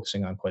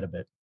focusing on quite a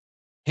bit.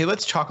 Hey,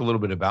 let's talk a little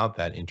bit about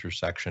that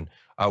intersection.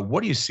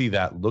 What do you see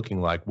that looking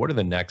like? What are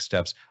the next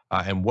steps?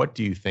 And what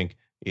do you think,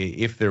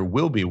 if there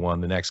will be one,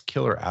 the next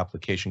killer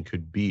application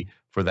could be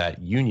for that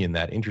union,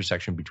 that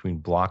intersection between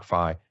between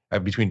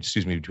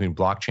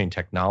blockchain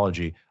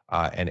technology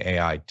and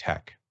AI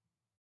tech?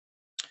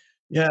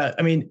 Yeah,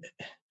 I mean,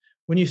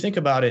 when you think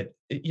about it,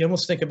 you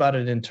almost think about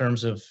it in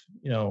terms of,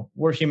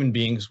 we're human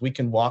beings. We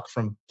can walk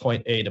from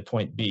point A to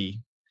point B.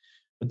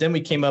 But then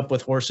we came up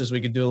with horses, we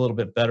could do a little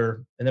bit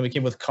better. And then we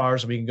came with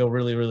cars, we can go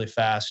really, really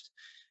fast.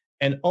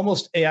 And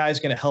almost AI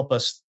is going to help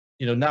us,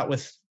 not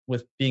with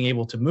being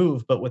able to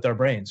move, but with our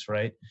brains,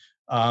 right?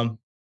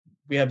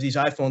 We have these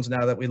iPhones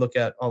now that we look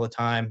at all the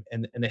time,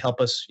 and they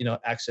help us,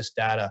 access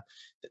data.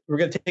 We're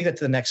going to take that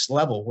to the next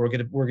level. We're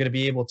going to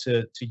be able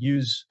to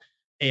use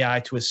AI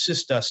to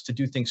assist us to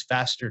do things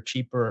faster,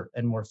 cheaper,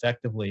 and more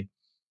effectively.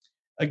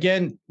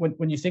 Again,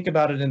 when you think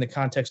about it in the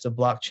context of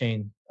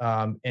blockchain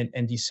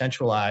and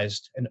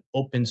decentralized and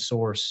open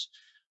source,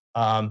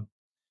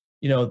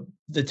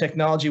 the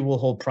technology will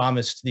hold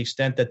promise to the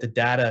extent that the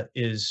data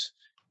is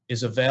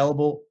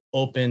available,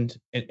 opened,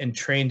 and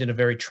trained in a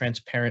very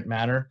transparent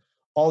manner.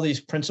 All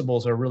these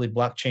principles are really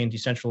blockchain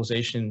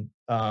decentralization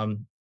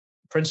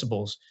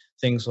principles,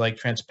 things like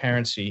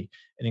transparency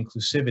and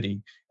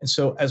inclusivity. And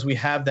so as we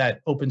have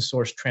that open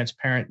source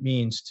transparent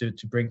means to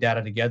bring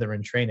data together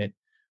and train it,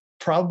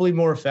 probably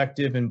more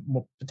effective and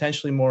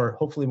potentially more,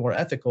 hopefully more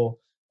ethical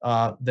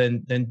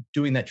than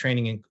doing that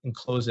training in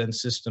closed-end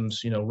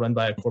systems, run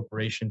by a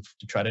corporation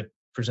to try to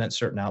present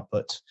certain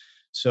outputs.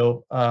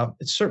 So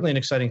it's certainly an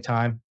exciting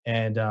time,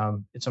 and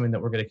it's something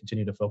that we're going to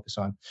continue to focus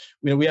on.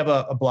 We have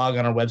a blog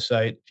on our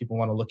website. If people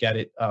want to look at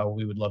it,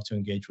 we would love to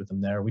engage with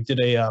them there. We did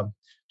a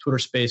Twitter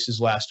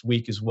Spaces last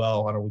week as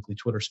well, on our weekly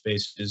Twitter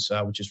Spaces,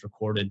 which is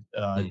recorded.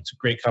 It's a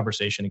great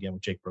conversation again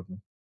with Jake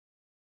Brookman.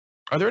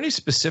 Are there any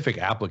specific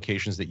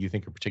applications that you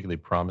think are particularly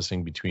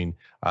promising between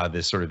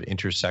this sort of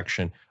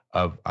intersection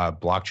of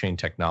blockchain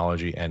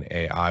technology and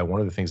AI?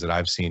 One of the things that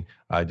I've seen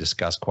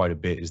discussed quite a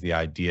bit is the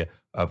idea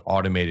of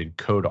automated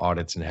code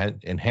audits and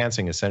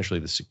enhancing essentially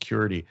the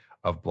security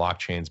of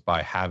blockchains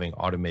by having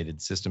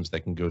automated systems that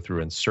can go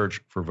through and search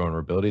for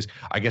vulnerabilities.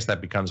 I guess that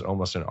becomes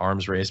almost an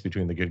arms race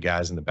between the good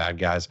guys and the bad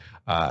guys,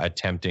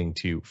 attempting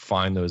to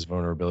find those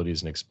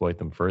vulnerabilities and exploit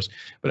them first.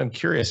 But I'm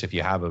curious if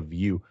you have a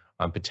view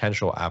on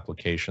potential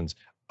applications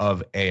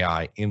of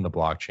AI in the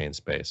blockchain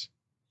space.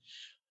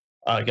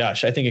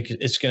 Gosh, I think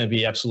it's going to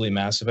be absolutely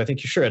massive. I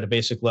think you're sure at a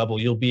basic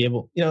level, you'll be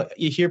able,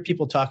 you hear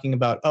people talking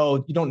about,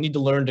 oh, you don't need to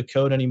learn to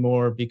code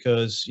anymore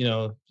because,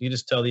 you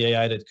just tell the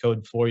AI to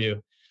code for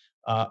you.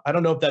 I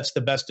don't know if that's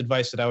the best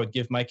advice that I would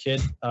give my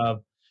kid.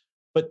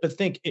 But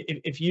think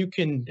if you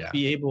can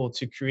be able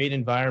to create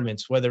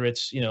environments, whether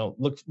it's,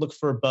 look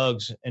for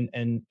bugs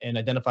and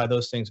identify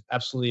those things,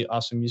 absolutely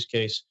awesome use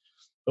case.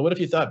 But what if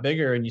you thought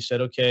bigger and you said,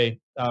 okay,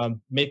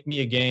 make me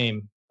a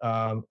game,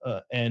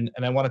 and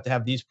I want it to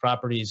have these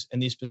properties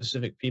and these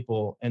specific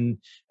people, and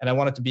I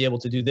want it to be able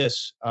to do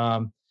this.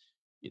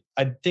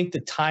 I think the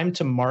time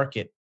to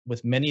market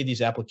with many of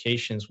these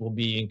applications will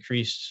be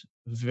increased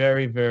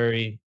very,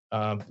 very,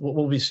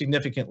 will be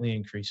significantly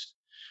increased,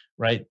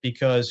 right?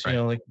 Because,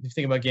 like if you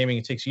think about gaming,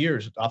 it takes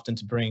years often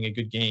to bring a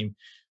good game.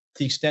 To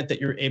the extent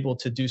that you're able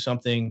to do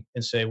something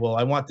and say, well,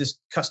 I want this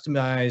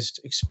customized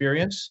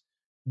experience,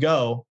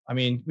 go. I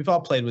mean, we've all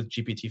played with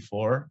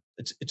GPT-4.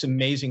 It's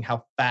amazing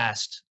how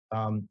fast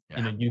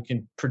you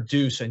can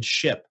produce and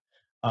ship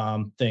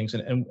things,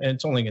 and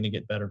it's only going to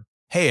get better.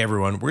 Hey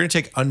everyone, we're going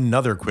to take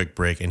another quick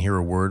break and hear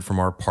a word from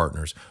our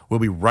partners. We'll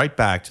be right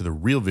back to the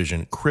Real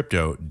Vision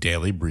Crypto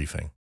Daily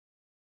Briefing.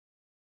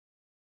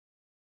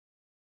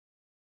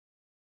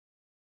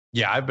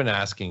 Yeah, I've been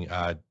asking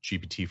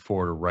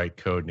GPT-4 to write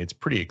code, and it's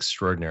pretty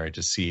extraordinary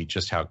to see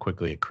just how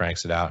quickly it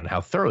cranks it out and how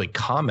thoroughly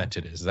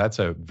commented it is. That's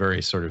a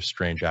very sort of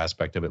strange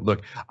aspect of it.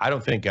 Look, I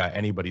don't think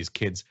anybody's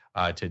kids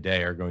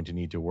today are going to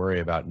need to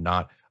worry about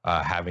not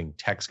having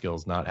tech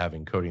skills, not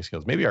having coding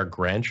skills. Maybe our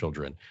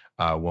grandchildren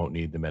won't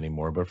need them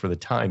anymore, but for the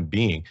time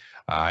being,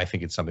 I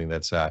think it's something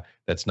that's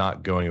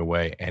not going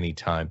away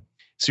anytime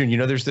soon.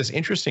 There's this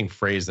interesting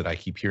phrase that I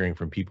keep hearing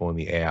from people in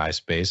the AI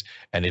space,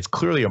 and it's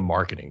clearly a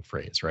marketing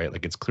phrase, right?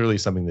 Like it's clearly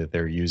something that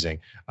they're using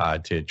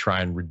to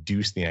try and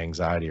reduce the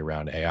anxiety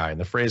around AI. And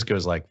the phrase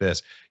goes like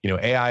this,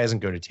 AI isn't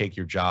going to take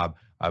your job,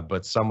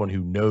 but someone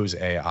who knows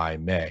AI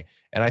may.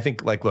 And I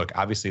think, look,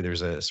 obviously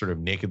there's a sort of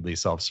nakedly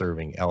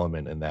self-serving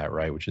element in that,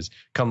 right? Which is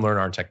come learn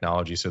our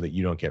technology so that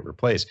you don't get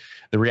replaced.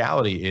 The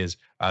reality is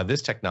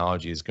this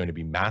technology is going to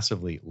be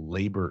massively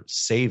labor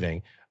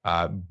saving,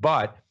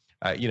 but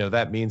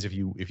that means if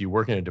you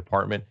work in a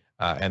department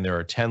and there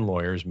are 10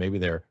 lawyers, maybe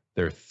there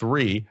are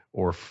 3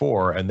 or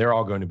 4, and they're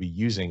all going to be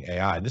using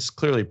AI. This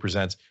clearly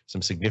presents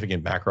some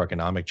significant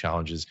macroeconomic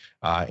challenges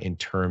in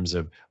terms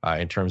of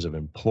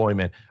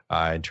employment,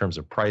 in terms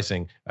of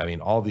pricing. I mean,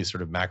 all these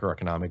sort of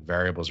macroeconomic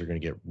variables are going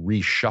to get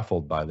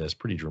reshuffled by this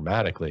pretty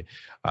dramatically.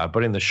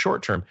 But in the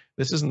short term,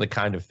 this isn't the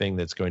kind of thing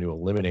that's going to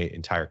eliminate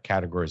entire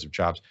categories of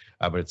jobs.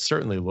 But it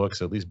certainly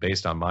looks, at least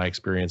based on my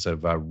experience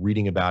of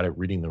reading about it,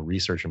 reading the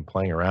research and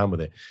playing around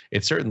with it,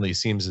 it certainly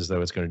seems as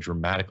though it's going to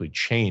dramatically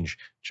change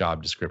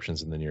job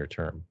descriptions in the near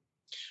term.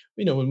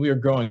 When we were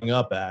growing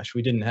up, Ash,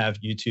 we didn't have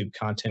YouTube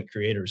content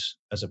creators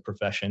as a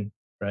profession,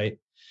 right?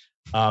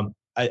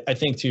 I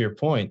think to your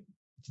point,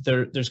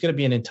 there's going to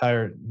be an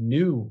entire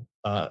new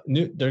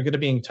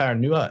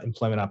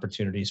employment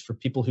opportunities for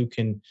people who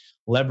can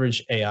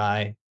leverage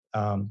AI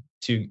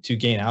to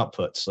gain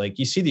outputs. Like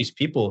you see these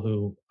people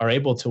who are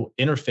able to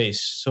interface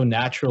so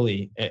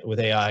naturally with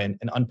AI and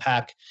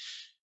unpack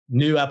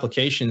new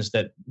applications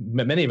that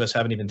many of us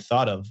haven't even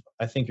thought of.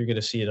 I think you're going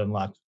to see it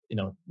unlock,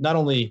 not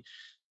only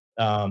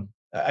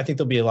I think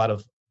there'll be a lot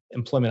of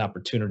employment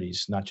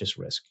opportunities, not just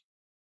risk.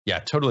 Yeah,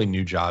 totally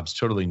new jobs,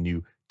 totally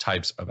new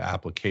types of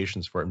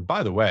applications for it. And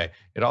by the way,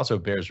 it also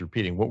bears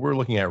repeating. What we're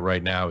looking at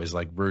right now is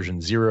like version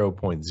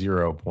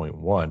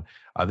 0.0.1.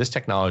 This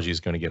technology is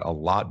going to get a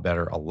lot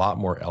better, a lot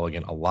more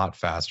elegant, a lot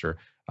faster,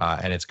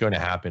 and it's going to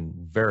happen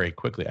very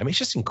quickly. I mean, it's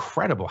just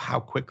incredible how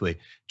quickly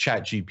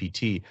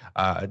ChatGPT,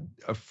 a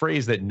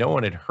phrase that no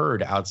one had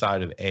heard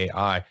outside of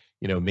AI,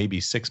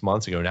 maybe 6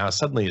 months ago, now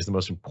suddenly is the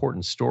most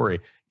important story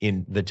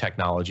in the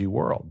technology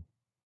world.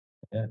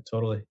 Yeah,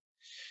 totally.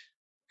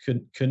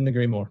 Couldn't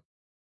agree more.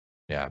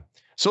 Yeah.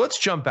 So let's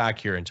jump back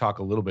here and talk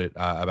a little bit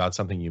about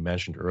something you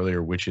mentioned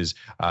earlier, which is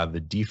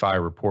the DeFi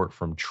report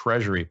from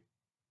Treasury.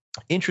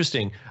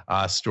 Interesting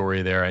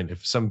story there. And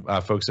if some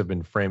folks have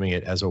been framing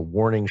it as a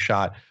warning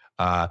shot,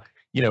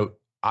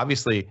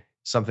 obviously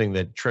something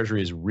that Treasury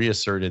has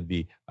reasserted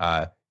the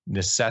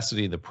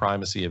necessity, the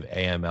primacy of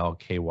AML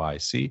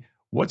KYC.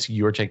 What's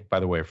your take, by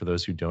the way, for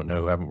those who don't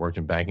know, who haven't worked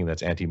in banking,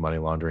 that's anti-money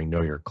laundering,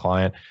 know your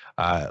client.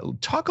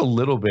 Talk a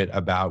little bit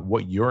about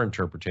what your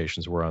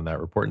interpretations were on that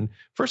report. And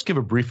first, give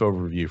a brief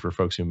overview for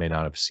folks who may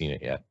not have seen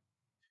it yet.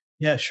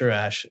 Yeah, sure,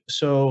 Ash.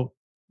 So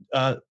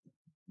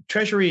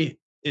Treasury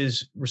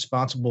is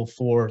responsible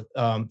for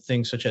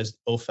things such as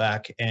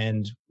OFAC.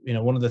 And,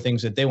 one of the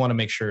things that they want to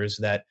make sure is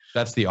that—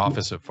 That's the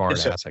Office of Foreign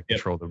Asset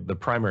Control, the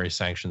primary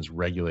sanctions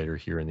regulator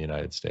here in the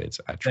United States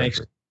at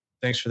Treasury.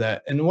 Thanks for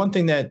that. And one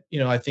thing that,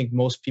 I think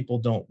most people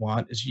don't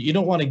want is you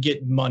don't want to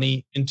get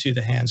money into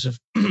the hands of,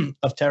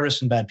 of terrorists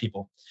and bad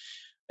people.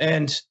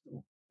 And,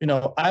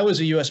 I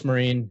was a U.S.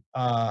 Marine.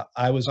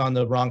 I was on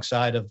the wrong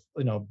side of,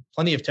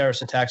 plenty of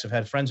terrorist attacks. I've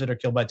had friends that are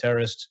killed by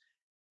terrorists.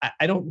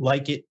 I don't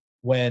like it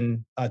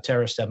when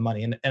terrorists have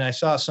money. And I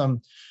saw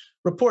some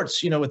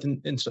reports, within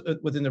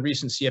the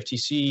recent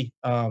CFTC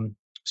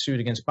suit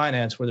against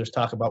Binance, where there's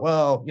talk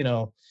about,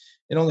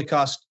 it only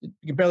costs, you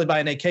can barely buy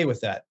an AK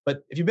with that.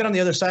 But if you've been on the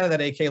other side of that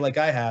AK, like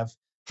I have,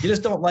 you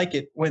just don't like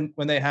it when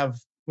they have,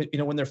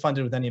 when they're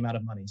funded with any amount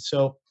of money.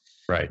 So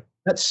right.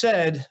 That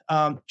said,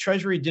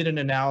 Treasury did an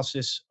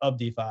analysis of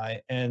DeFi,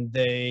 and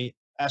they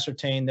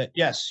ascertained that,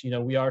 yes,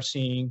 we are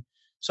seeing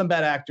some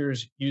bad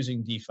actors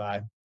using DeFi.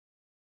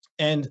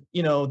 And,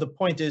 the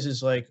point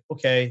is like,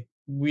 okay,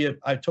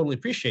 I totally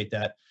appreciate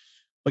that.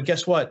 But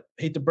guess what?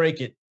 Hate to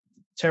break it.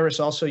 Terrorists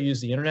also use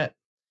the internet.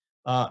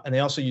 And they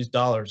also use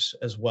dollars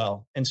as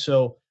well. And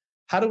so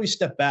how do we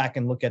step back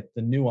and look at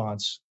the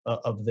nuance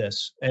of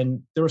this?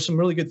 And there were some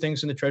really good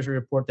things in the Treasury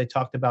report. They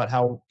talked about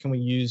how can we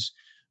use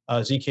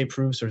ZK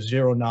proofs or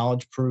zero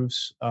knowledge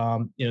proofs,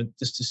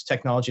 this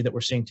technology that we're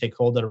seeing take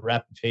hold at a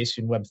rapid pace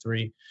in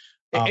Web3.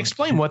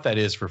 Explain what that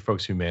is for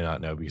folks who may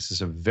not know, because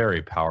it's a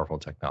very powerful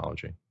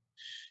technology.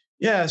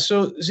 Yeah,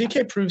 so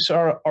ZK proofs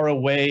are a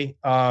way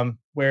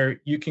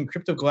where you can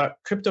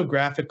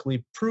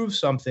cryptographically prove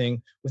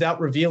something without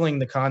revealing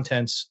the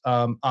contents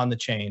on the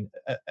chain,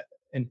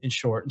 in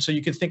short. And so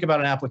you could think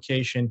about an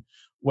application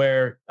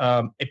where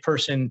a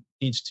person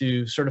needs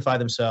to certify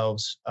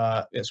themselves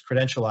as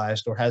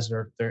credentialized or has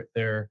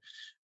their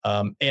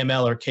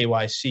AML or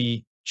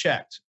KYC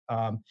checked.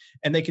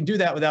 And they can do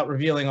that without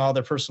revealing all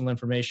their personal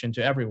information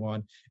to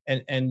everyone.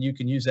 And you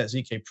can use that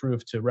ZK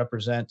proof to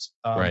represent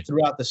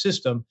throughout the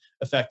system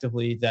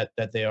effectively that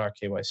they are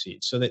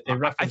KYC. So they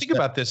I think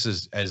about this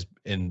as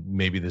in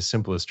maybe the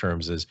simplest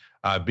terms is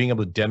being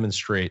able to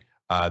demonstrate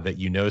that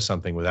you know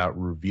something without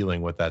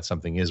revealing what that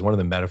something is. One of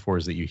the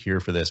metaphors that you hear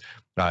for this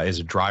is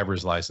a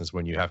driver's license,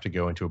 when you have to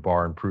go into a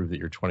bar and prove that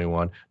you're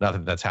 21. Not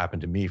that that's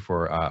happened to me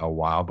for a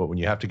while, but when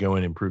you have to go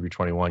in and prove you're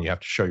 21, you have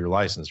to show your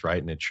license,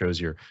 right? And it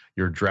shows your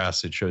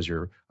address, it shows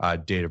your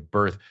date of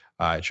birth,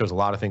 it shows a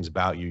lot of things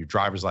about you, your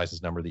driver's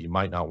license number that you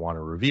might not want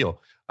to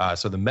reveal.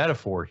 So the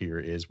metaphor here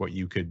is what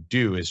you could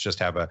do is just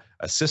have a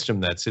system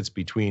that sits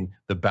between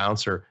the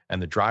bouncer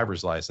and the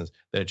driver's license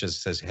that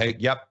just says, hey,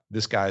 yep,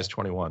 this guy is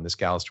 21, this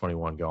gal is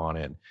 21, go on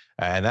in.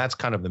 And that's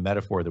kind of the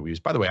metaphor that we use.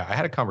 By the way, I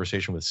had a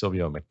conversation with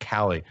Silvio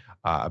McCallie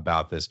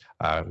about this,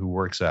 who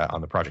works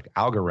on the project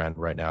Algorand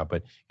right now,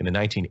 but in the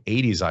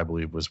 1980s, I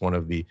believe, was one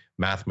of the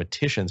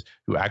mathematicians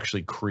who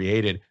actually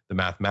created the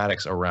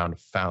mathematics around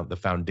the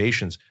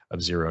foundations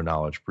of zero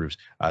knowledge proofs.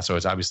 So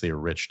it's obviously a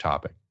rich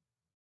topic.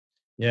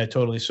 Yeah,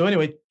 totally. So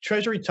anyway,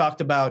 Treasury talked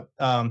about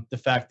the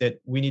fact that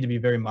we need to be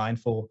very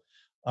mindful.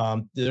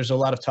 There's a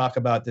lot of talk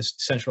about this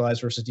centralized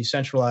versus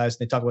decentralized.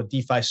 They talk about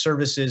DeFi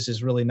services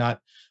is really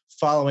not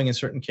following, in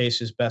certain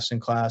cases, best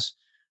in class.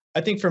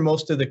 I think for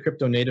most of the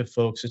crypto native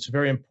folks, it's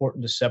very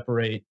important to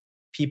separate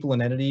people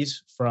and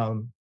entities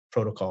from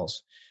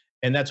protocols.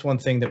 And that's one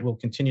thing that we'll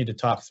continue to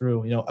talk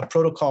through. A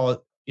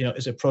protocol,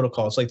 is a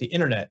protocol. It's like the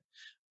internet.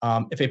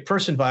 If a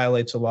person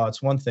violates a law,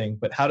 it's one thing,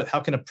 but how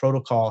can a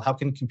protocol, how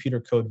can computer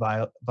code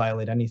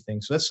violate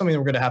anything? So that's something that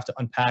we're going to have to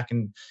unpack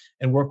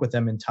and work with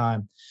them in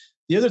time.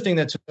 The other thing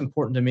that's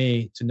important to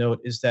me to note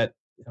is that,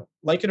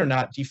 like it or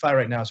not, DeFi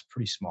right now is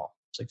pretty small.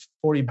 It's like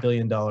 $40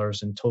 billion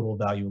in total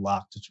value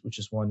locked, which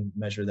is one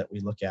measure that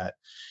we look at.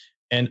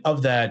 And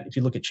of that, if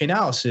you look at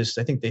Chainalysis,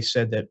 I think they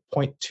said that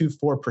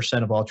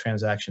 0.24% of all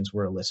transactions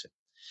were illicit.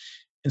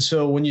 And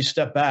so when you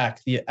step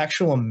back, the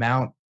actual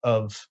amount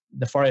of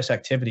nefarious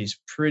activity is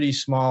pretty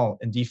small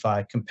in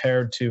DeFi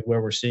compared to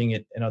where we're seeing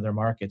it in other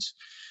markets.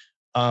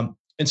 And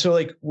so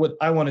like what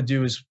I want to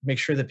do is make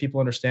sure that people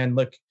understand,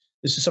 look,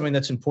 this is something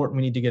that's important.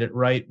 We need to get it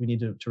right. We need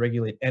to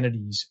regulate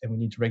entities, and we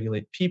need to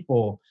regulate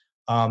people.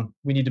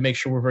 We need to make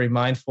sure we're very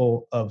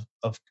mindful of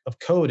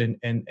code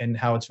and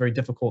how it's very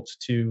difficult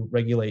to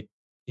regulate,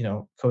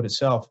 code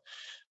itself.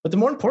 But the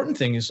more important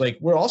thing is, like,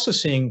 we're also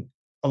seeing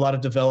a lot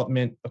of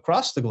development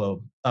across the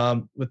globe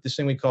with this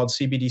thing we called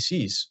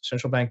CBDCs,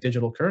 central bank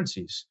digital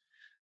currencies.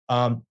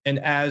 And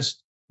as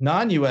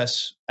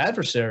non-U.S.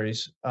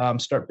 adversaries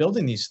start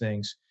building these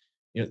things,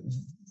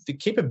 the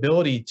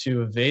capability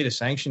to evade a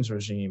sanctions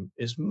regime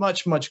is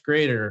much, much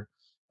greater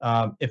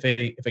if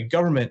a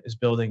government is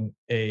building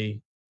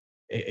a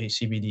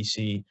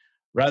CBDC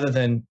rather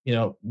than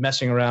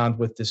messing around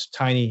with this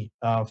tiny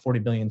 40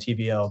 billion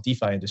TVL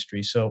DeFi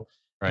industry. So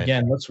Right.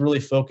 again, let's really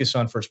focus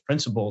on first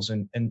principles,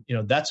 and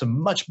that's a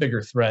much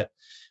bigger threat.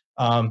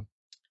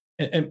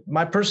 And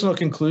my personal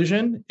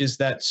conclusion is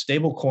that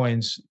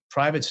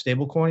private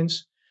stable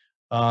coins,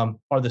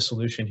 are the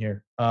solution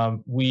here.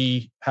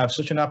 We have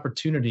such an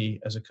opportunity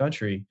as a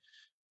country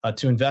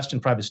to invest in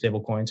private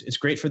stable coins. It's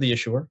great for the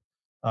issuer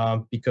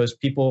because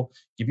people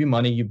give you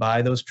money, you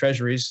buy those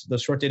treasuries,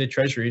 those short-dated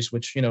treasuries,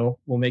 which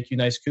will make you a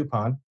nice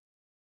coupon.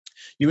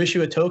 You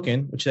issue a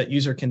token, which that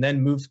user can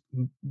then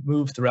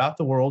move throughout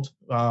the world,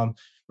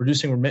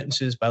 reducing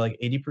remittances by like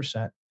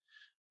 80%.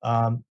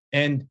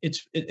 And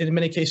in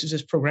many cases,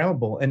 it's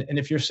programmable. And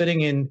if you're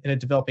sitting in a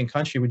developing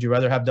country, would you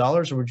rather have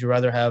dollars or would you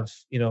rather have,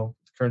 the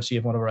currency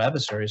of one of our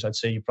adversaries? I'd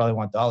say you probably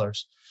want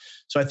dollars.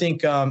 So I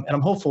think, and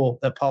I'm hopeful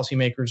that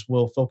policymakers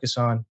will focus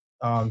on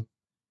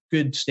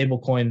good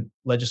stablecoin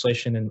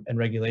legislation and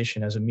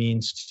regulation as a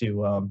means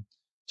to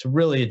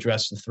really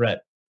address the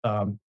threat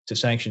to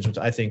sanctions, which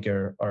I think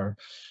are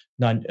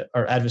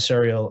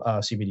adversarial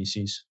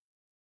CBDCs.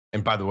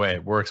 And by the way,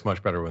 it works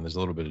much better when there's a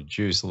little bit of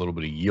juice, a little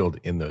bit of yield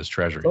in those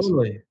treasuries.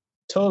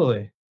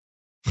 Totally.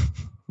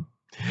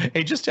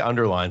 Hey, just to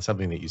underline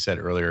something that you said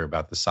earlier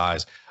about the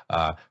size,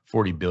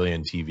 40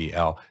 billion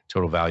TVL,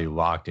 total value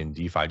locked in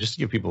DeFi. Just to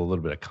give people a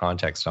little bit of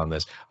context on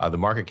this, the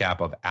market cap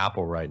of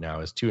Apple right now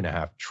is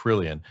 $2.5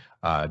 trillion.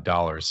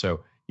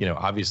 So,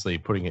 obviously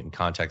putting it in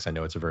context, I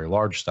know it's a very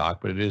large stock,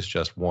 but it is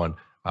just one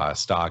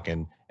stock.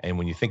 And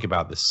when you think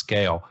about the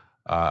scale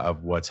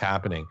of what's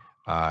happening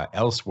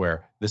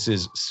elsewhere, this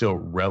is still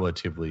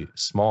relatively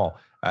small.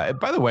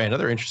 By the way,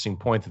 another interesting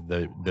point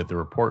that the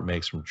report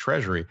makes from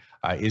Treasury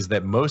is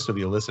that most of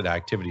the illicit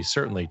activity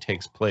certainly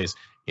takes place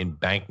in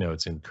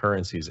banknotes and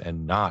currencies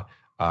and not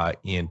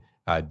in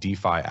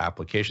DeFi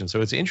applications.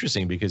 So it's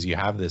interesting because you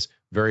have this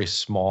very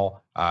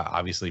small,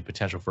 obviously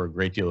potential for a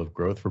great deal of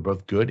growth for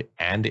both good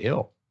and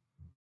ill.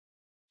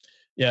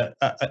 Yeah,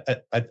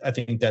 I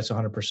think that's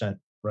 100%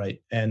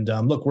 right. And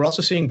look, we're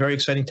also seeing very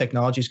exciting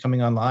technologies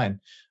coming online.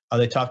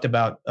 They talked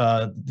about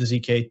the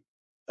ZK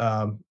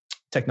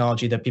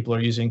technology that people are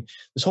using.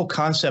 This whole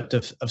concept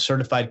of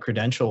certified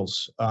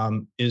credentials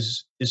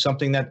is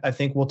something that I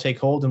think will take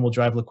hold and will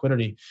drive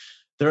liquidity.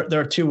 There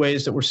are two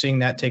ways that we're seeing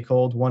that take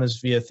hold. One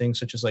is via things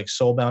such as like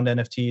soul-bound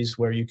NFTs,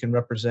 where you can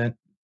represent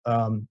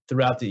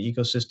throughout the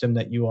ecosystem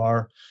that you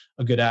are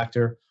a good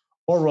actor.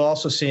 Or we're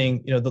also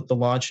seeing, the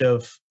launch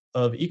of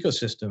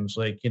ecosystems.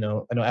 Like, I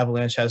know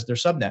Avalanche has their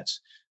subnets.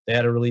 They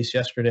had a release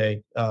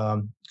yesterday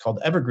called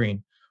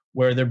Evergreen,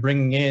 where they're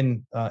bringing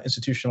in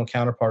institutional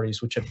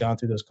counterparties which have gone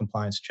through those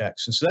compliance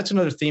checks. And so that's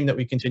another theme that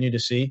we continue to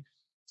see.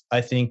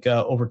 I think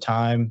over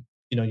time,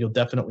 you'll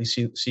definitely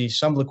see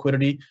some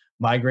liquidity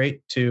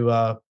migrate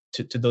to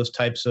those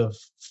types of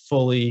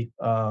fully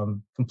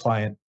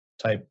compliant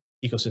type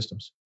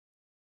ecosystems.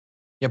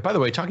 Yeah, by the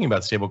way, talking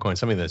about stablecoins,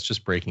 something that's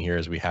just breaking here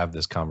as we have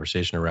this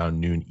conversation around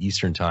noon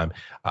Eastern time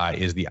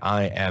is the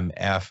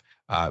IMF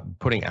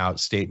putting out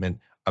statement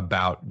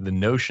about the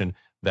notion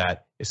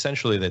that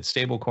essentially that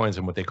stablecoins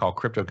and what they call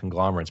crypto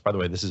conglomerates, by the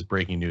way, this is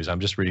breaking news.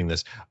 I'm just reading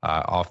this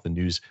off the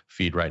news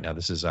feed right now.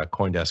 This is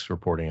CoinDesk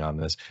reporting on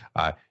this,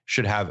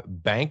 should have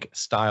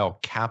bank-style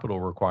capital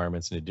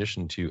requirements in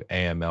addition to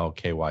AML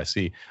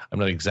KYC. I'm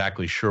not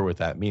exactly sure what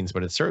that means,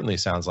 but it certainly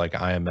sounds like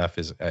IMF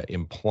is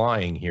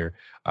implying here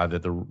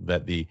that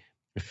the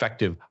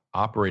effective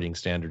operating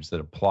standards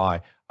that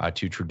apply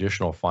to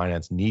traditional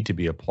finance need to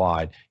be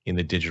applied in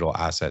the digital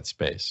asset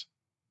space.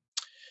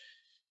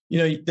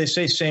 They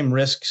say same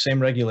risk, same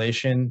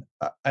regulation.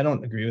 I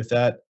don't agree with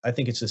that. I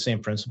think it's the same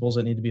principles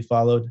that need to be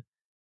followed.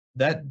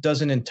 That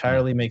doesn't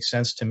entirely make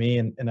sense to me.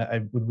 And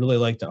I would really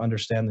like to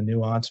understand the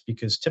nuance,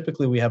 because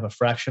typically we have a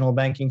fractional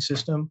banking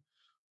system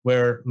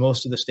where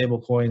most of the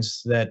stable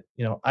coins that,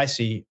 I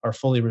see are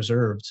fully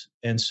reserved.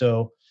 And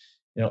so,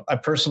 I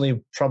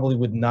personally probably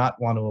would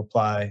not want to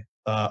apply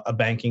a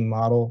banking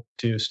model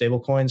to stable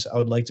coins. I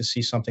would like to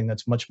see something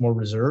that's much more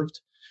reserved.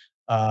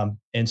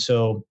 And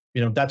so,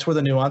 that's where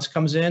the nuance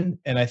comes in.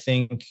 And I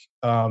think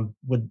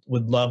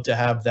would love to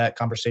have that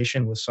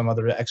conversation with some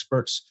other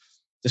experts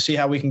to see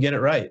how we can get it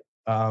right.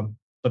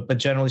 But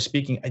generally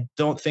speaking, I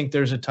don't think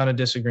there's a ton of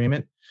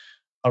disagreement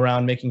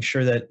around making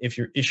sure that if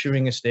you're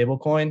issuing a stable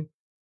coin,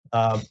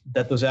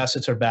 that those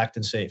assets are backed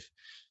and safe.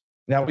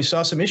 Now, we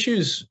saw some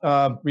issues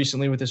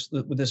recently with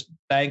this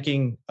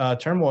banking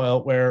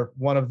turmoil, where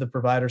one of the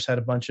providers had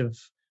a bunch of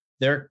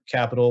their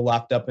capital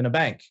locked up in a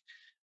bank.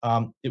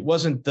 It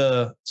wasn't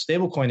the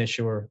stablecoin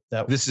issuer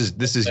that this is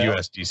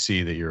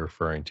USDC that you're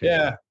referring to.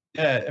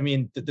 Yeah. I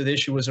mean, the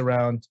issue was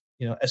around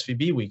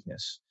SVB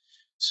weakness.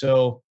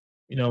 So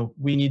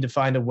we need to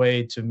find a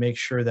way to make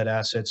sure that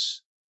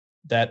assets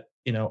that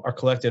are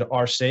collected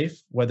are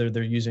safe, whether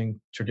they're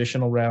using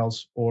traditional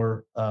rails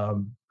or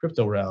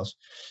crypto rails.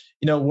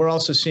 we're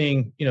also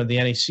seeing, the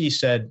NEC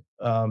said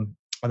on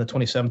the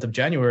 27th of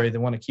January, they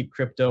want to keep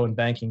crypto and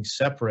banking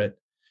separate.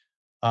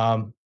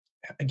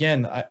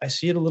 Again, I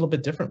see it a little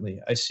bit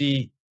differently. I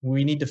see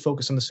we need to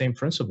focus on the same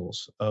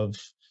principles of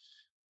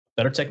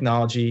better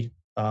technology,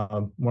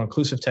 more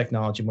inclusive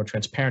technology, more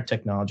transparent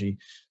technology.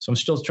 So I'm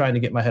still trying to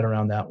get my head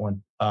around that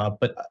one.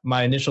 But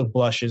my initial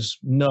blush is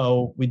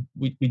no, we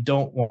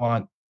don't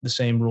want the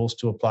same rules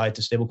to apply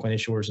to stablecoin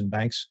issuers and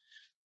banks.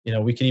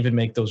 We could even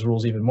make those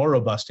rules even more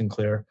robust and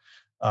clear.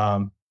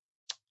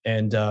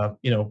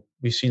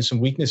 We've seen some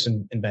weakness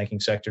in the banking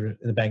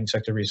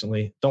sector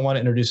recently. Don't want to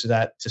introduce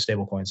that to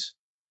stablecoins.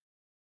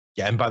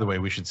 Yeah, and by the way,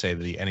 we should say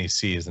that the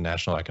NEC is the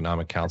National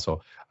Economic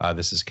Council.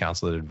 This is a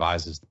council that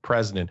advises the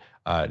president.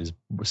 It is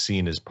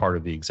seen as part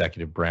of the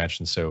executive branch.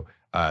 And so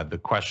the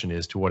question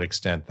is, to what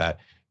extent that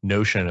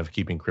notion of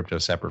keeping crypto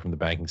separate from the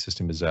banking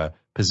system is a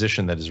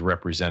position that is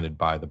represented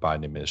by the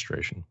Biden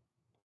administration.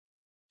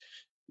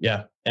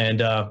 Yeah.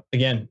 And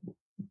again,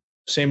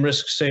 same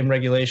risks, same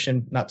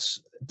regulation.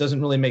 Doesn't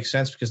really make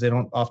sense because they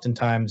don't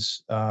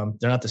oftentimes, they're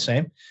not the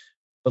same.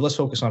 But let's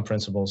focus on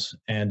principles,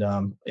 and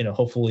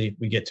hopefully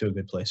we get to a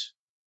good place.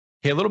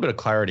 Hey, a little bit of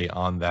clarity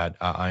on that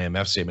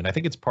IMF statement. I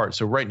think it's part.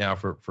 So right now,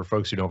 for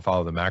folks who don't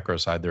follow the macro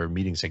side, there are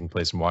meetings taking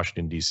place in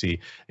Washington, D.C.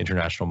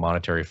 International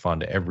Monetary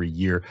Fund every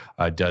year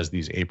does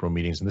these April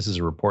meetings, and this is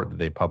a report that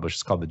they publish.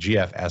 It's called the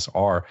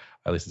GFSR.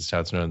 At least it's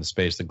how it's known in the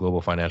space, the Global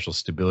Financial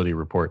Stability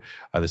Report.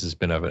 This has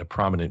been a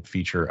prominent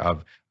feature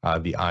of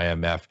the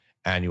IMF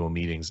annual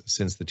meetings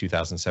since the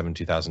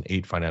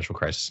 2007-2008 financial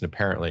crisis. And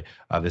apparently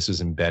this is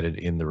embedded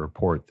in the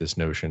report, this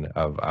notion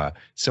of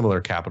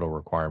similar capital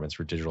requirements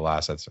for digital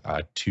assets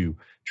to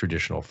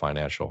traditional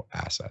financial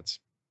assets.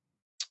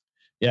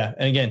 Yeah,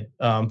 and again,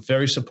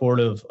 very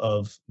supportive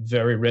of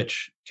very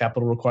rich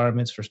capital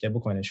requirements for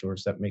stablecoin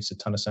issuers. That makes a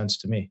ton of sense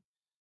to me.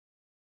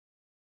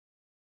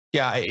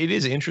 Yeah, it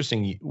is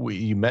interesting.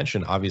 You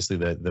mentioned obviously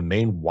the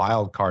main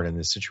wild card in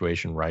this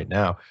situation right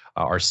now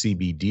are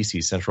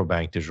CBDCs, central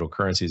bank digital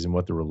currencies, and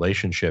what the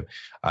relationship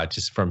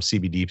from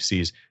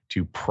CBDCs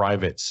to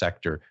private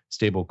sector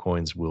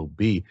stablecoins will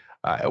be.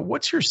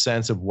 What's your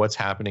sense of what's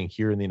happening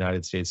here in the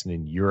United States and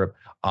in Europe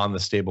on the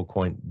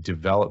stablecoin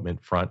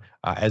development front,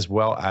 as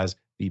well as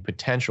the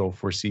potential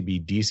for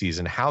CBDCs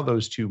and how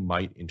those two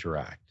might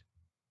interact?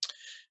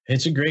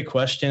 It's a great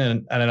question,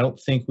 and I don't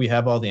think we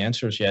have all the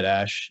answers yet,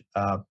 Ash.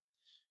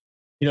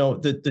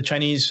 The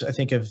Chinese, I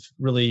think, have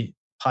really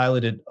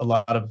piloted a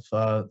lot of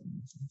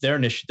their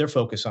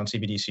focus on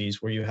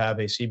CBDCs, where you have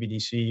a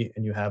CBDC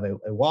and you have a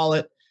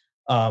wallet.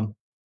 I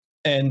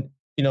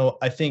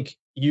think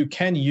you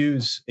can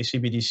use a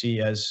CBDC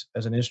as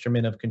an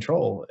instrument of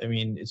control. I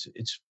mean, it's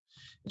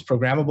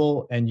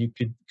programmable, and you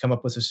could come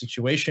up with a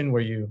situation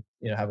where you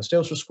have a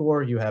social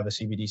score, you have a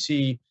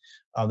CBDC,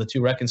 the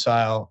two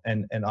reconcile,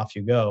 and off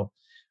you go.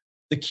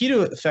 The key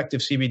to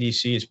effective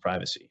CBDC is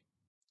privacy.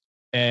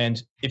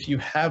 And if you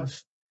have,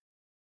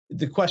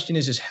 the question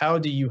is how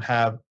do you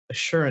have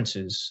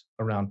assurances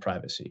around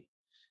privacy?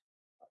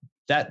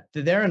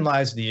 Therein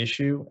lies the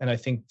issue. And I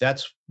think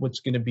that's what's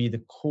going to be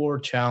the core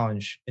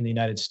challenge in the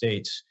United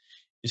States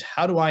is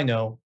how do I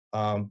know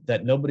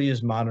that nobody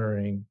is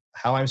monitoring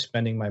how I'm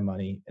spending my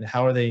money, and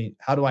how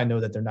do I know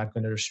that they're not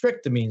going to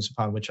restrict the means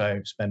upon which I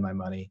spend my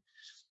money?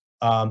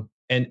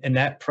 And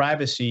that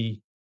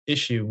privacy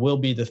issue will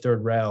be the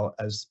third rail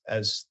as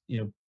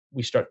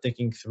we start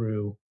thinking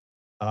through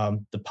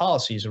the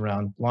policies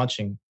around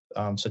launching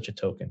such a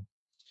token.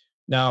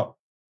 Now,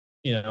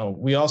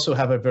 we also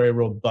have a very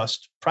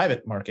robust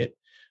private market.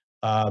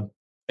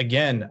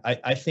 Again,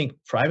 I think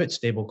private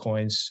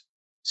stablecoins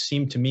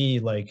seem to me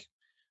like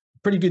a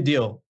pretty good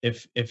deal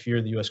if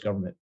you're the U.S.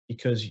 government,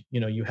 because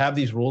you have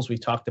these rules. We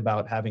talked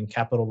about having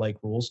capital-like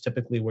rules,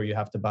 typically where you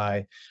have to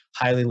buy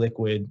highly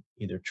liquid,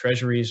 either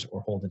treasuries or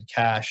hold in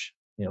cash.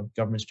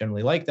 Governments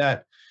generally like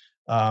that,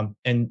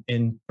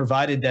 and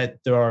provided that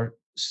there are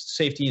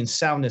safety and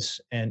soundness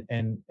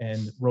and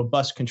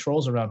robust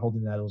controls around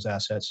holding those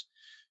assets,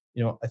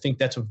 I think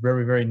that's a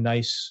very, very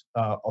nice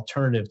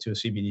alternative to a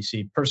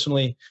CBDC.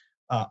 Personally,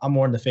 I'm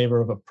more in the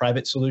favor of a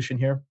private solution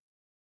here,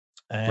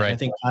 and right. I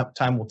think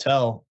time will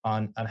tell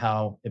on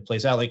how it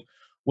plays out. Like,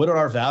 what are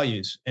our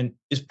values, and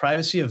is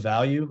privacy a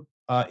value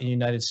in the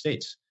United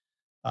States?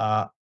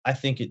 I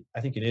think it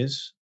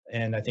is,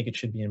 and I think it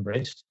should be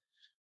embraced.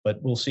 But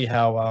we'll see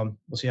how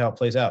it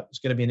plays out. It's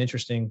going to be an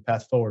interesting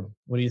path forward.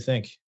 What do you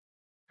think?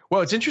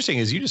 Well, it's interesting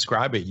as you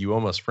describe it. You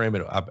almost frame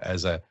it up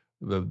as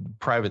the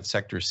private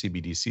sector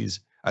CBDCs,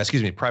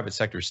 private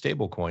sector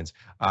stablecoins,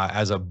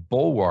 as a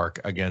bulwark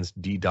against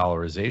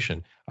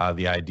de-dollarization.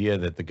 The idea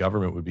that the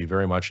government would be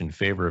very much in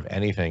favor of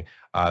anything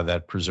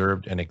that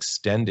preserved and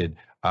extended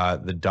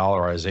the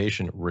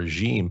dollarization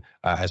regime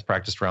as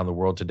practiced around the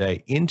world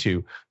today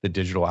into the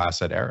digital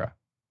asset era.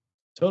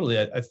 Totally.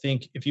 I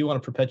think if you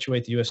want to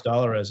perpetuate the U.S.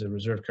 dollar as a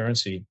reserve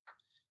currency,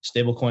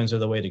 stablecoins are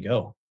the way to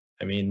go.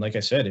 I mean, like I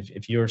said,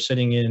 if you're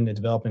sitting in the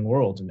developing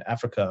world, in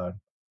Africa,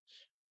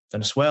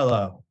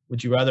 Venezuela,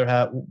 would you rather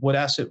what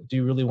asset do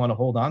you really want to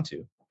hold on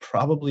to?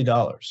 Probably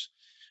dollars.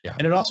 Yeah.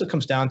 And it also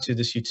comes down to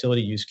this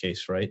utility use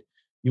case, right?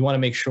 You want to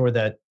make sure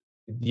that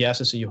the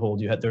assets that you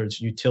hold, there's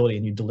utility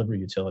and you deliver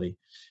utility.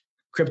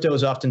 Crypto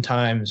is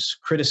oftentimes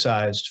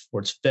criticized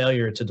for its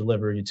failure to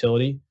deliver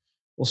utility.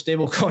 Well,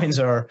 stable coins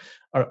are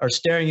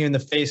staring you in the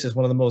face as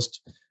one of the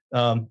most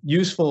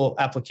useful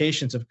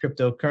applications of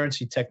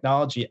cryptocurrency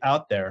technology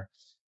out there.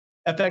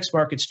 FX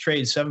markets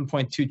trade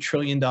 $7.2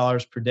 trillion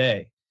per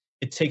day.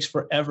 It takes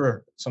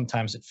forever,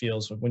 sometimes it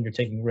feels, when you're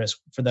taking risk,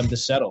 for them to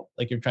settle,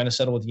 like you're trying to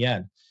settle with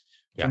yen.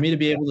 Yeah. For me to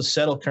be able to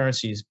settle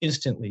currencies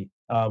instantly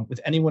with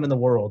anyone in the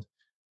world,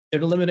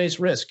 it eliminates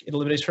risk. It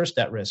eliminates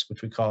Herstatt risk,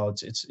 which we call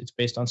it's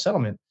based on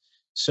settlement.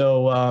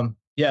 So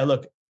yeah,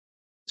 look,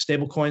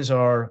 stable coins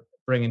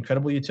bring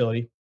incredible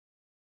utility.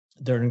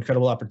 They're an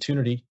incredible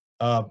opportunity,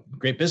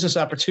 great business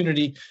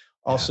opportunity,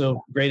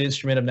 also great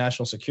instrument of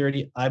national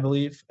security, I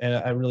believe, and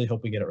I really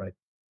hope we get it right.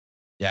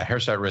 Yeah,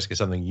 Herstatt risk is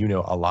something you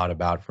know a lot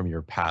about from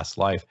your past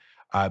life.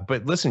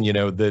 But listen,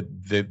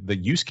 the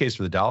use case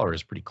for the dollar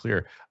is pretty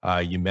clear.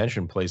 You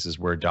mentioned places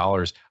where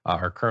dollars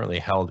are currently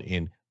held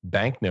in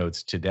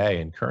banknotes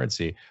today in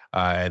currency.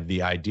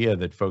 The idea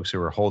that folks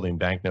who are holding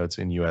banknotes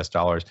in U.S.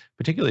 dollars,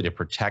 particularly to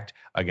protect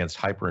against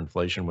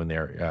hyperinflation when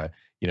they're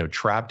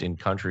trapped in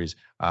countries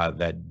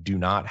that do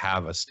not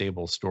have a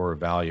stable store of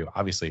value,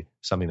 obviously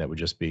something that would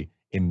just be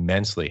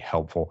immensely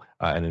helpful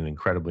and an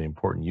incredibly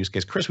important use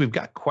case. Chris, we've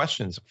got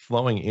questions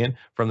flowing in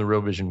from the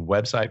Real Vision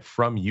website,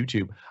 from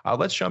YouTube.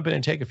 Let's jump in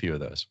and take a few of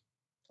those.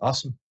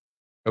 Awesome.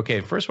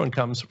 Okay, first one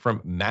comes from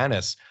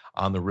Manus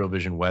on the Real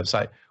Vision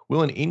website.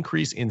 Will an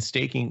increase in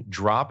staking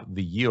drop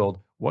the yield?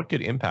 What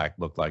could impact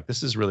look like?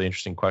 This is a really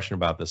interesting question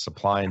about the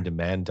supply and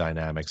demand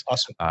dynamics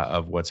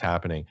of what's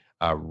happening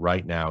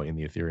right now in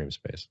the Ethereum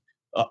space.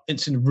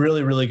 It's a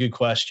really, really good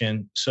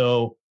question.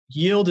 So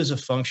yield is a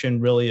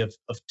function really of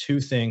two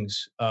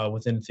things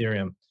within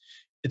Ethereum.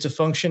 It's a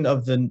function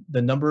of the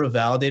number of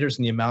validators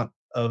and the amount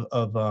of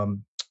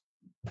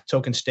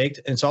token staked,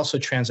 and it's also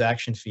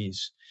transaction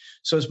fees.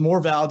 So as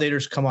more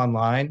validators come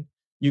online,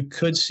 you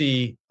could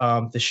see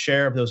the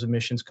share of those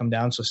emissions come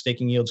down. So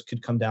staking yields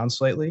could come down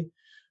slightly.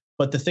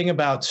 But the thing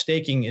about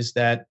staking is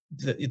that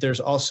there's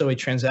also a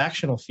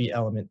transactional fee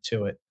element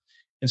to it.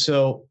 And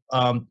so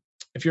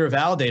if you're a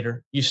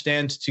validator, you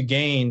stand to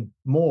gain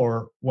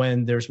more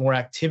when there's more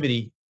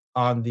activity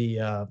on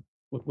the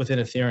within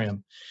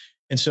Ethereum.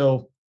 And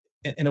so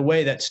in a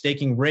way, that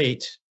staking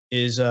rate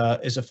is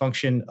a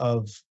function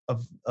of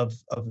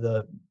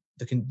the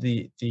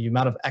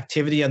amount of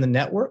activity on the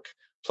network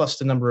plus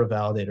the number of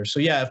validators. So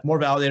yeah, if more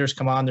validators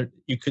come on,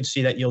 you could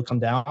see that yield come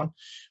down.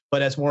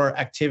 But as more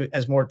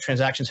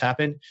transactions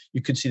happen,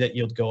 you could see that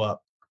yield go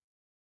up.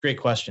 Great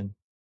question.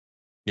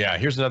 Yeah,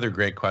 here's another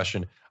great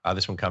question.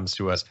 This one comes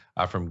to us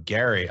from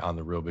Gary on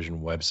the Real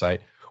Vision website.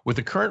 With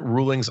the current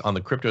rulings on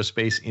the crypto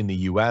space in the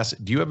US,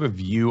 do you have a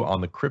view on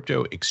the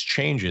crypto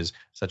exchanges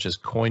such as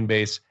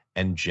Coinbase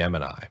and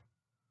Gemini?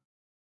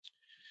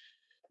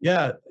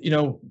 Yeah,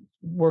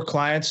 we're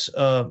clients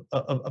of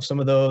some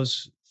of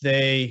those.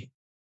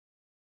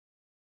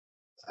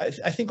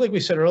 I think, like we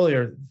said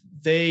earlier,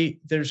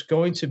 there's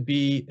going to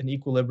be an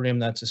equilibrium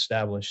that's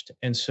established,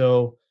 and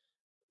so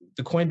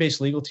the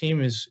Coinbase legal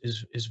team is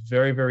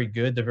very, very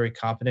good. They're very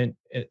competent,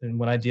 and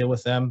when I deal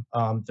with them,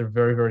 they're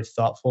very, very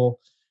thoughtful.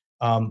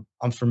 I'm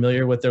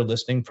familiar with their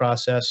listing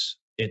process.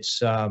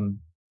 It's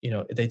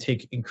they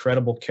take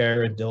incredible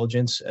care and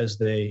diligence as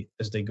they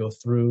go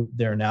through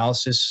their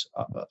analysis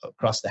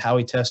across the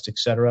Howey test, et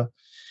cetera.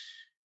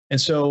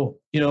 And so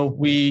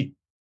we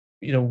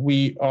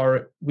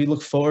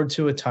look forward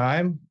to a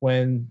time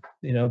when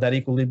that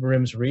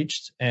equilibrium is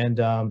reached, and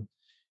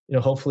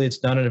hopefully it's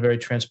done in a very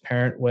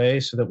transparent way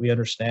so that we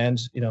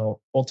understand,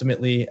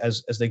 ultimately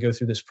as they go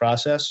through this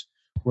process,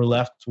 we're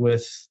left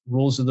with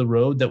rules of the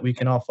road that we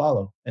can all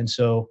follow. And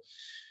so,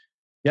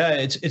 yeah,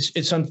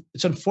 it's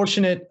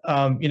unfortunate.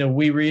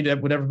 We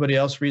read what everybody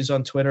else reads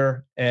on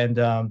Twitter, and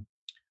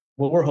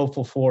what we're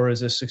hopeful for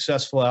is a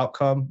successful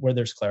outcome where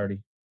there's clarity,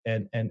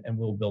 and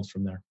we'll build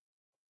from there.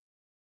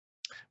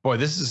 Boy,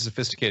 this is a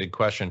sophisticated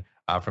question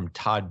from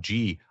Todd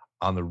G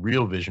on the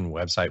Real Vision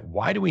website.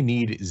 Why do we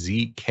need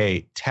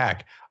ZK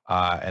Tech?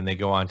 And they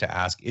go on to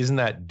ask, isn't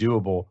that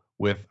doable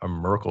with a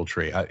Merkle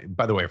tree?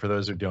 By the way, for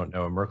those who don't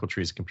know, a Merkle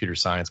tree is a computer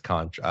science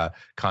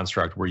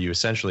construct where you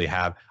essentially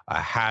have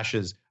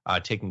hashes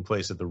taking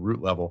place at the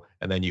root level,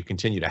 and then you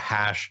continue to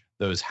hash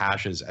those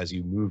hashes as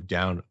you move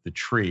down the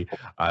tree.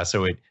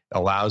 So it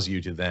allows you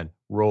to then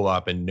roll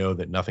up and know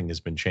that nothing has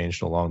been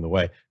changed along the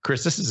way.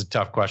 Chris, this is a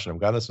tough question. I'm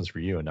glad this one's for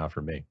you and not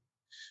for me.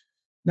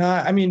 No,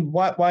 I mean,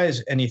 why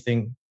is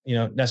anything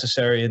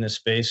necessary in this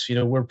space?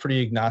 We're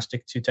pretty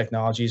agnostic to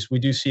technologies. We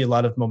do see a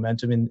lot of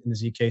momentum in the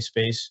ZK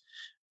space,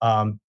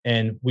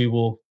 and we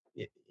will,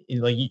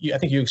 I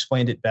think you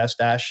explained it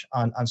best, Ash,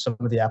 on some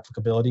of the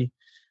applicability.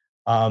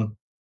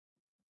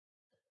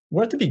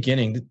 We're at the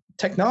beginning. The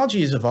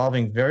technology is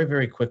evolving very,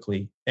 very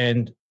quickly,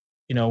 and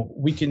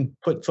we can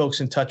put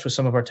folks in touch with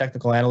some of our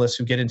technical analysts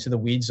who get into the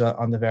weeds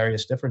on the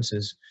various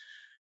differences.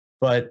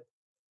 But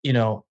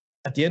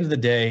at the end of the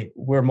day,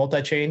 we're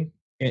multi-chain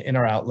in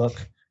our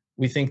outlook.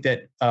 We think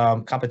that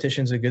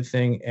competition is a good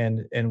thing,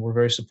 and we're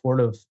very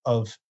supportive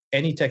of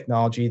any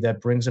technology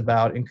that brings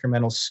about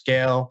incremental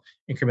scale,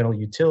 incremental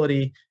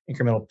utility,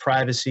 incremental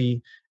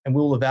privacy, and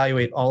we will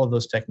evaluate all of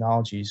those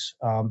technologies.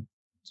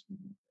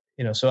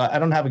 So I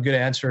don't have a good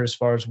answer as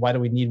far as why do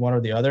we need one or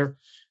the other.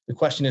 The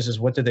question is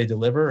what do they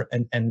deliver,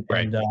 and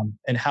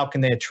how can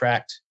they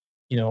attract,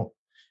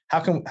 how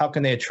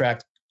can they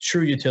attract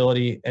true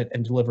utility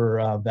and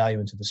deliver value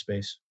into the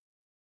space.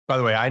 By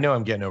the way, I know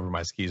I'm getting over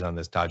my skis on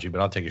this, Taji, but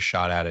I'll take a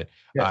shot at it.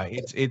 Yeah.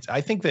 I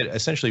think that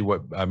essentially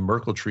what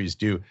Merkle trees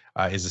do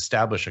is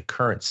establish a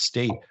current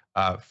state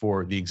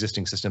for the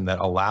existing system that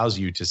allows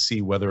you to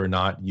see whether or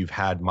not you've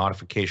had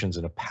modifications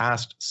in a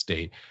past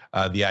state.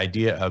 The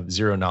idea of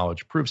zero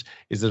knowledge proofs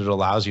is that it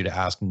allows you to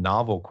ask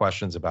novel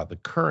questions about the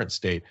current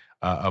state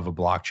of a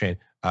blockchain.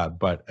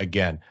 But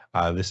again,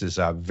 this is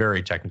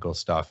very technical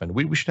stuff, and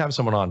we should have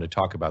someone on to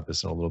talk about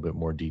this in a little bit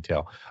more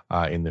detail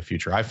in the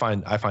future. I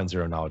find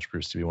zero knowledge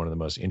proofs to be one of the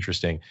most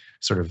interesting,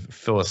 sort of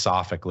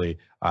philosophically,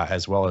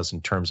 as well as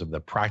in terms of the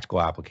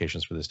practical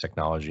applications for this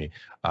technology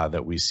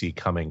that we see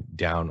coming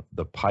down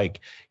the pike.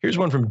 Here's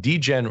one from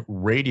DGen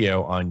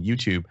Radio on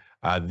YouTube.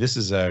 This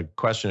is a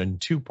question in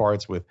two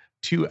parts with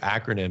two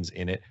acronyms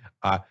in it.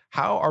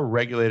 How are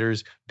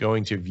regulators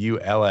going to view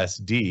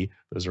LSD?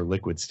 Those are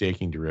liquid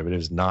staking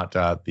derivatives, not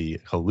the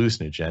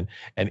hallucinogen.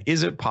 And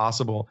is it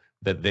possible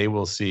that they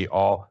will see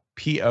all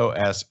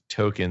POS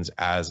tokens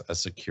as a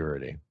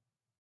security?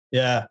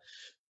 Yeah.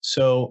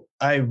 So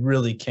I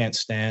really can't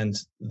stand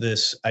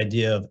this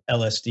idea of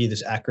LSD,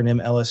 this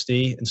acronym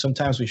LSD. And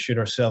sometimes we shoot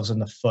ourselves in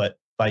the foot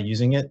by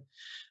using it.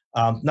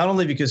 Not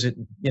only because it,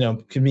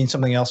 can mean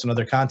something else in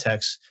other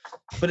contexts,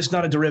 but it's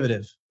not a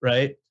derivative,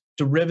 right?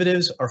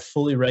 Derivatives are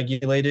fully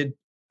regulated,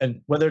 and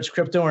whether it's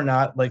crypto or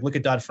not, like look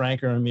at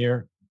Dodd-Frank or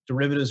Amir,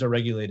 derivatives are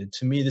regulated.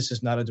 To me, this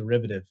is not a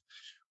derivative.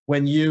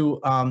 When you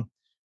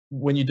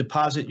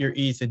deposit your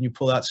ETH and you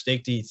pull out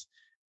staked ETH,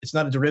 it's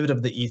not a derivative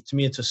of the ETH. To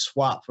me, it's a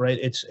swap, right?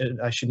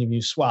 I shouldn't even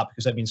use swap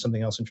because that means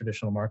something else in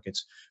traditional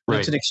markets. But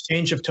It's an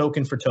exchange of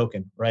token for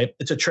token, right?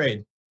 It's a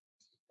trade.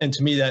 And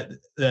to me, that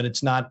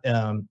it's not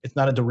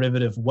a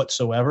derivative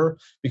whatsoever,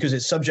 because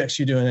it subjects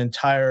you to an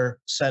entire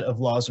set of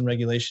laws and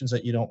regulations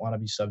that you don't want to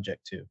be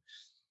subject to.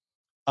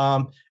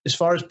 As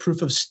far as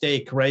proof of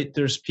stake, right?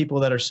 There's people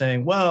that are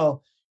saying,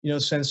 well,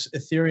 since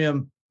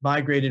Ethereum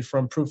migrated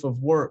from proof of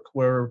work,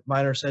 where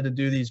miners had to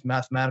do these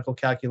mathematical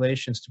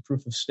calculations, to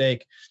proof of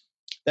stake,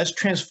 that's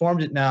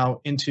transformed it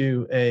now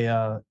into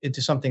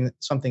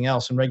something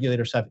else, and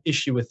regulators have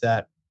issue with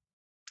that.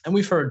 And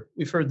we've heard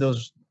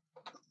those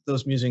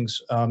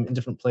musings in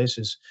different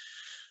places.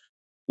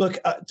 Look,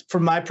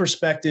 from my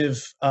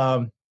perspective,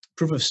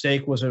 proof of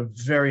stake was a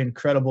very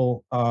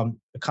incredible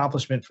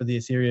accomplishment for the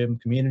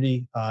Ethereum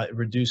community. It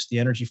reduced the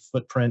energy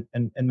footprint,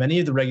 and many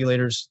of the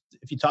regulators,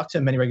 if you talk to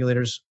many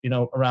regulators,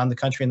 around the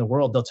country and the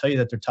world, they'll tell you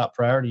that their top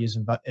priority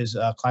is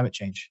climate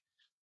change.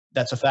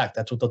 That's a fact.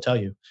 That's what they'll tell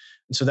you.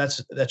 And so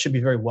that should be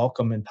very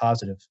welcome and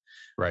positive.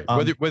 Right.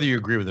 Whether you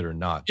agree with it or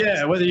not.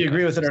 Yeah, whether you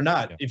agree with it or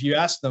not. Yeah. If you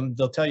ask them,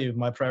 they'll tell you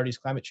my priority is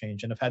climate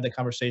change. And I've had that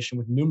conversation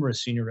with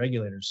numerous senior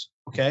regulators.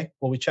 Okay,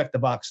 well, we checked the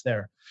box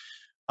there.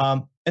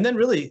 And then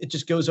really, it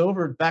just goes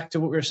back to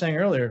what we were saying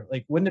earlier.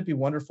 Like, wouldn't it be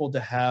wonderful to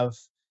have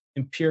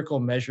empirical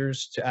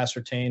measures to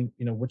ascertain,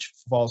 which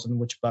falls in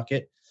which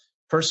bucket?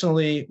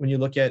 Personally, when you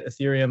look at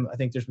Ethereum, I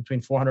think there's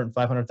between 400 and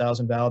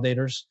 500,000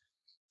 validators.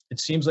 It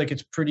seems like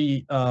it's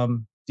pretty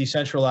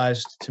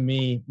decentralized to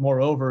me.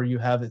 Moreover, you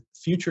have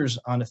futures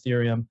on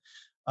Ethereum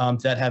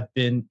that have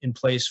been in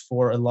place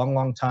for a long,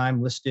 long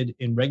time, listed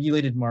in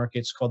regulated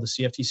markets called the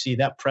CFTC.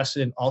 That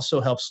precedent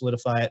also helps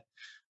solidify it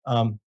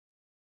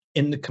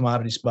in the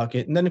commodities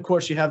bucket. And then, of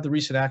course, you have the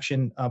recent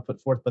action put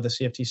forth by the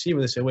CFTC,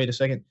 where they say, wait a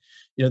second,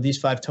 these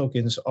 5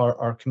 tokens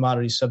are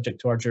commodities subject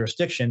to our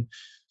jurisdiction.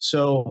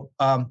 So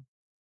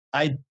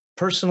I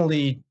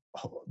personally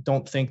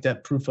don't think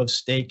that proof of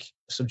stake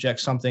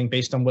subjects something,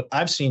 based on what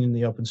I've seen in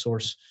the open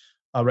source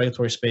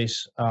regulatory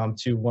space,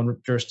 to one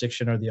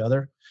jurisdiction or the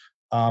other.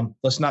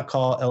 Let's not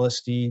call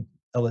LSD.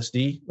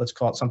 Let's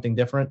call it something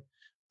different.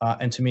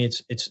 And to me,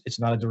 it's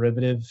not a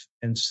derivative.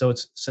 And so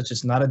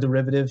it's not a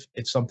derivative.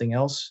 It's something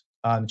else.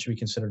 It should be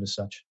considered as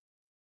such.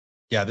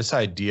 Yeah, this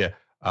idea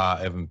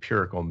of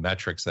empirical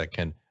metrics that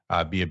can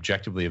be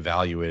objectively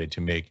evaluated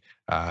to make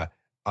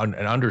an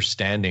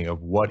understanding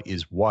of what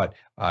is what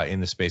in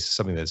the space is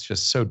something that's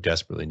just so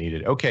desperately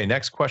needed. Okay,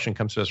 next question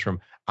comes to us from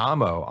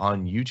Amo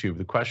on YouTube.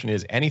 The question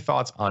is, any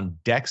thoughts on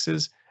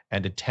DEXs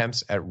and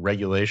attempts at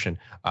regulation?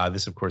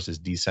 This, of course, is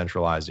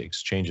decentralized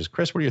exchanges.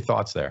 Chris, what are your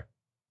thoughts there?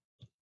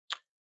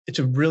 It's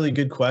a really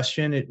good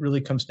question. It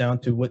really comes down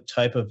to what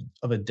type of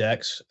a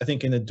DEX. I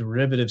think in the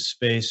derivative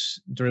space,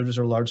 derivatives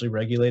are largely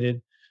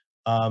regulated.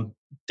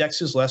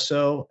 DEX is less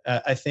so.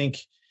 I think,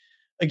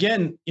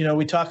 again,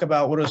 we talk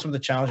about what are some of the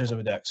challenges of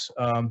a DEX.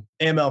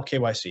 AML,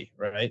 KYC,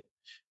 right?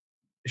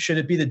 Should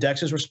it be the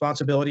DEX's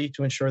responsibility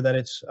to ensure that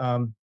it's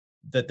that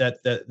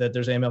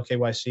there's AML,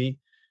 KYC,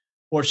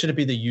 or should it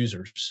be the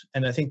users?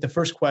 And I think the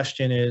first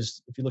question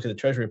is, if you look at the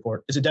Treasury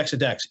report, is a DEX a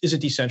DEX? Is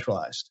it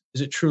decentralized?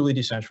 Is it truly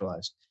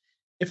decentralized?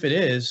 If it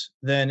is,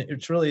 then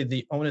it's really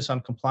the onus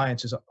on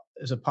compliance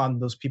is upon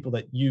those people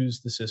that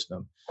use the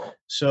system.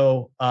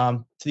 So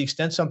to the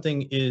extent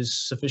something is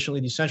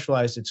sufficiently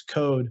decentralized, its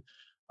code,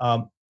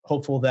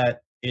 hopeful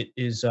that it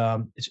is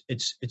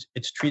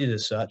it's treated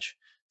as such.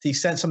 To the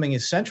extent something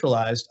is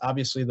centralized,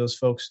 obviously those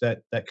folks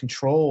that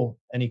control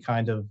any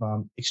kind of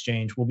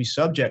exchange will be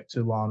subject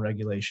to law and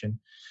regulation,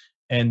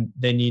 and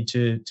they need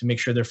to make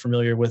sure they're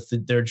familiar with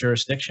their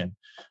jurisdiction.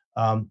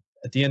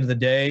 At the end of the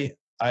day,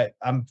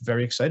 I'm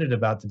very excited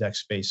about the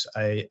DEX space.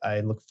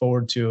 I look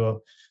forward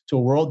to a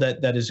world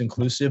that is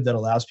inclusive, that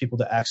allows people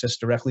to access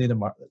directly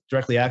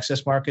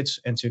access markets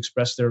and to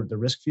express their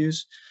risk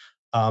views.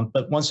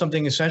 But once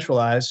something is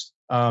centralized,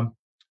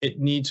 it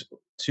needs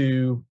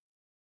to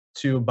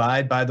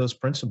abide by those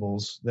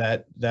principles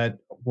that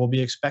will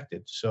be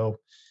expected. So,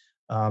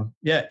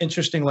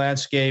 interesting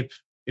landscape.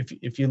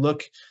 If you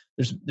look,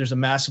 there's a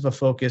massive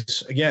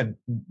focus. Again,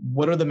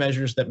 what are the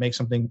measures that make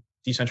something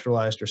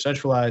decentralized or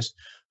centralized?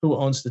 Who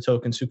owns the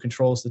tokens? Who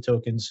controls the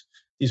tokens?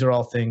 These are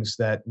all things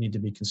that need to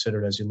be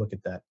considered as you look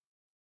at that.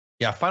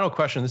 Yeah, final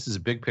question. This is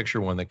a big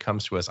picture one that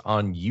comes to us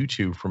on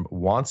YouTube from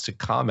Wants to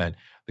Comment.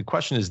 The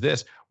question is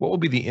this: what will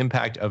be the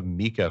impact of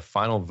MiCA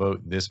final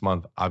vote this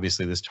month?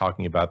 Obviously, this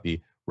talking about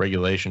the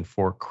regulation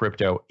for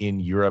crypto in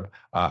Europe,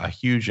 a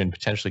huge and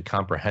potentially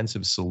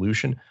comprehensive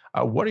solution.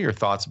 What are your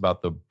thoughts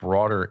about the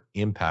broader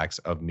impacts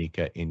of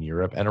MiCA in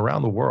Europe and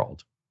around the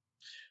world?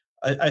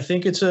 I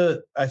think it's a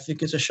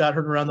shot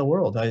heard around the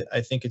world.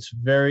 I think it's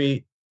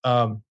very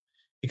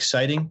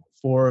exciting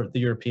for the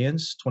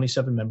Europeans,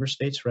 27 member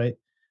states, right?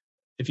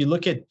 If you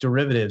look at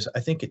derivatives, I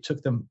think it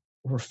took them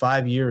over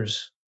 5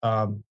 years.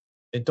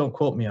 Don't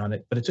quote me on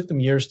it, but it took them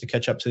years to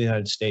catch up to the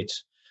United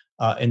States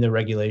in their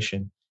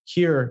regulation.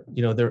 Here,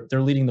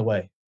 they're leading the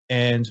way.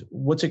 And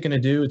what's it going to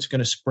do? It's going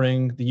to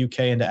spring the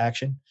UK into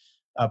action,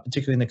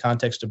 particularly in the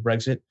context of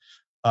Brexit.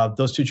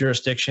 Those two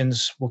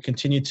jurisdictions will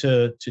continue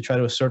to try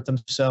to assert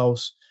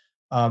themselves,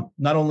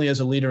 not only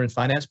as a leader in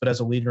finance, but as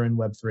a leader in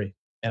Web3.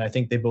 And I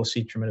think they both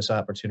see tremendous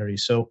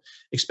opportunities. So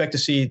expect to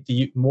see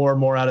more and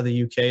more out of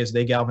the UK as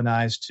they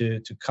galvanize to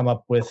come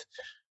up with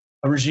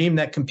a regime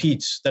that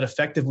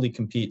effectively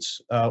competes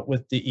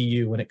with the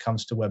EU when it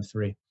comes to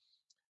Web3.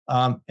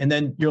 And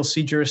then you'll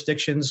see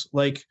jurisdictions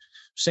like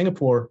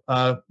Singapore,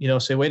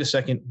 say, wait a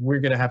second, we're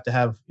going to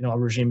have a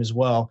regime as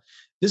well.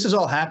 This is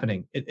all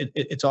happening.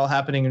 It's all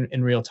happening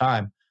in real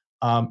time.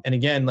 And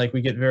again, like,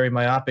 we get very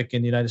myopic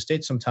in the United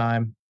States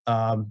sometime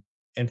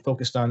and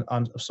focused on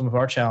some of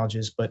our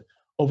challenges. But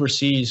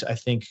overseas, I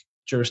think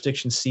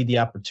jurisdictions see the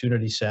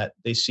opportunity set.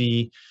 They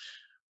see,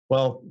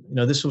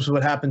 this was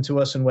what happened to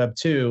us in Web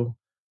 2.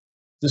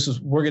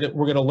 We're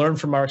gonna learn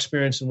from our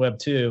experience in Web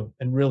 2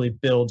 and really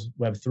build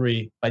Web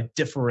 3 by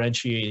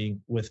differentiating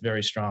with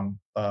very strong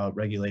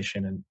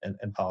regulation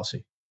and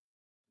policy.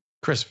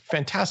 Chris,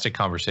 fantastic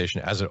conversation,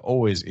 as it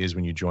always is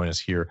when you join us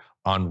here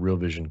on Real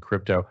Vision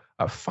Crypto.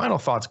 Final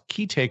thoughts,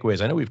 key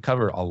takeaways. I know we've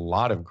covered a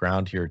lot of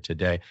ground here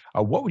today.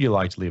 What would you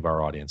like to leave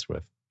our audience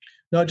with?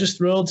 No, just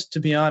thrilled to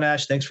be on,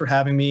 Ash. Thanks for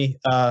having me.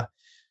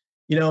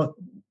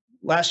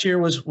 Last year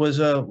was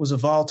a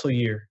volatile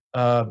year.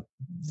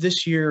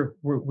 This year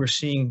we're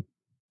seeing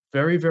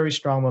very, very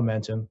strong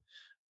momentum.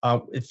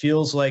 It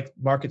feels like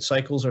market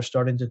cycles are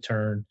starting to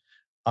turn.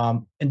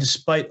 And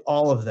despite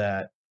all of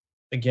that,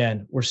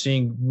 again, we're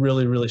seeing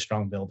really, really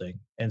strong building.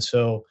 And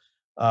so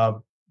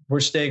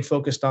we're staying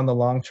focused on the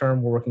long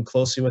term. We're working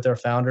closely with our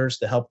founders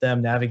to help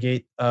them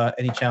navigate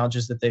any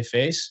challenges that they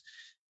face.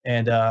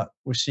 And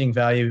we're seeing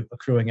value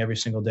accruing every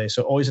single day.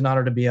 So always an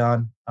honor to be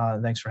on.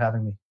 Thanks for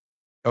having me.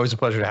 Always a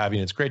pleasure to have you.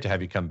 And it's great to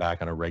have you come back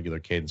on a regular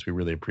cadence. We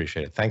really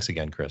appreciate it. Thanks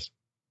again, Chris.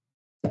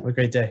 Have a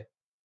great day.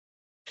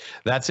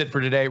 That's it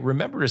for today.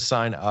 Remember to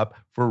sign up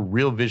for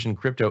Real Vision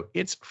Crypto.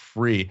 It's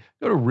free.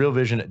 Go to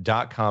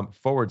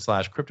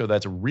realvision.com/crypto.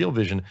 That's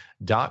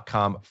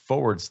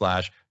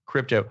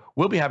realvision.com/crypto.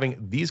 We'll be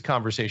having these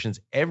conversations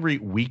every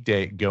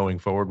weekday going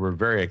forward. We're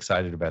very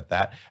excited about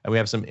that. And we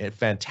have some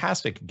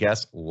fantastic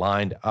guests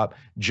lined up.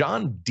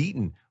 John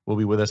Deaton will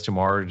be with us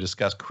tomorrow to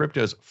discuss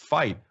crypto's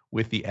fight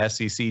with the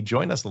SEC.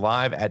 Join us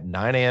live at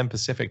 9 a.m.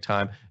 Pacific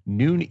time,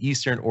 noon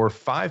Eastern, or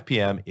 5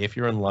 p.m. if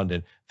you're in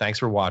London. Thanks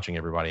for watching,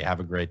 everybody. Have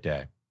a great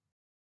day.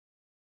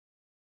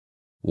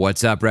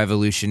 What's up,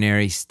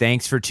 revolutionaries?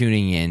 Thanks for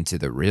tuning in to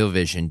the Real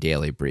Vision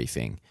Daily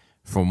Briefing.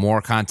 For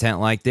more content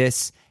like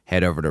this,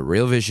 head over to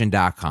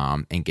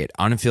realvision.com and get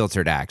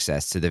unfiltered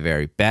access to the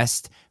very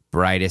best,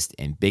 brightest,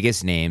 and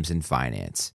biggest names in finance.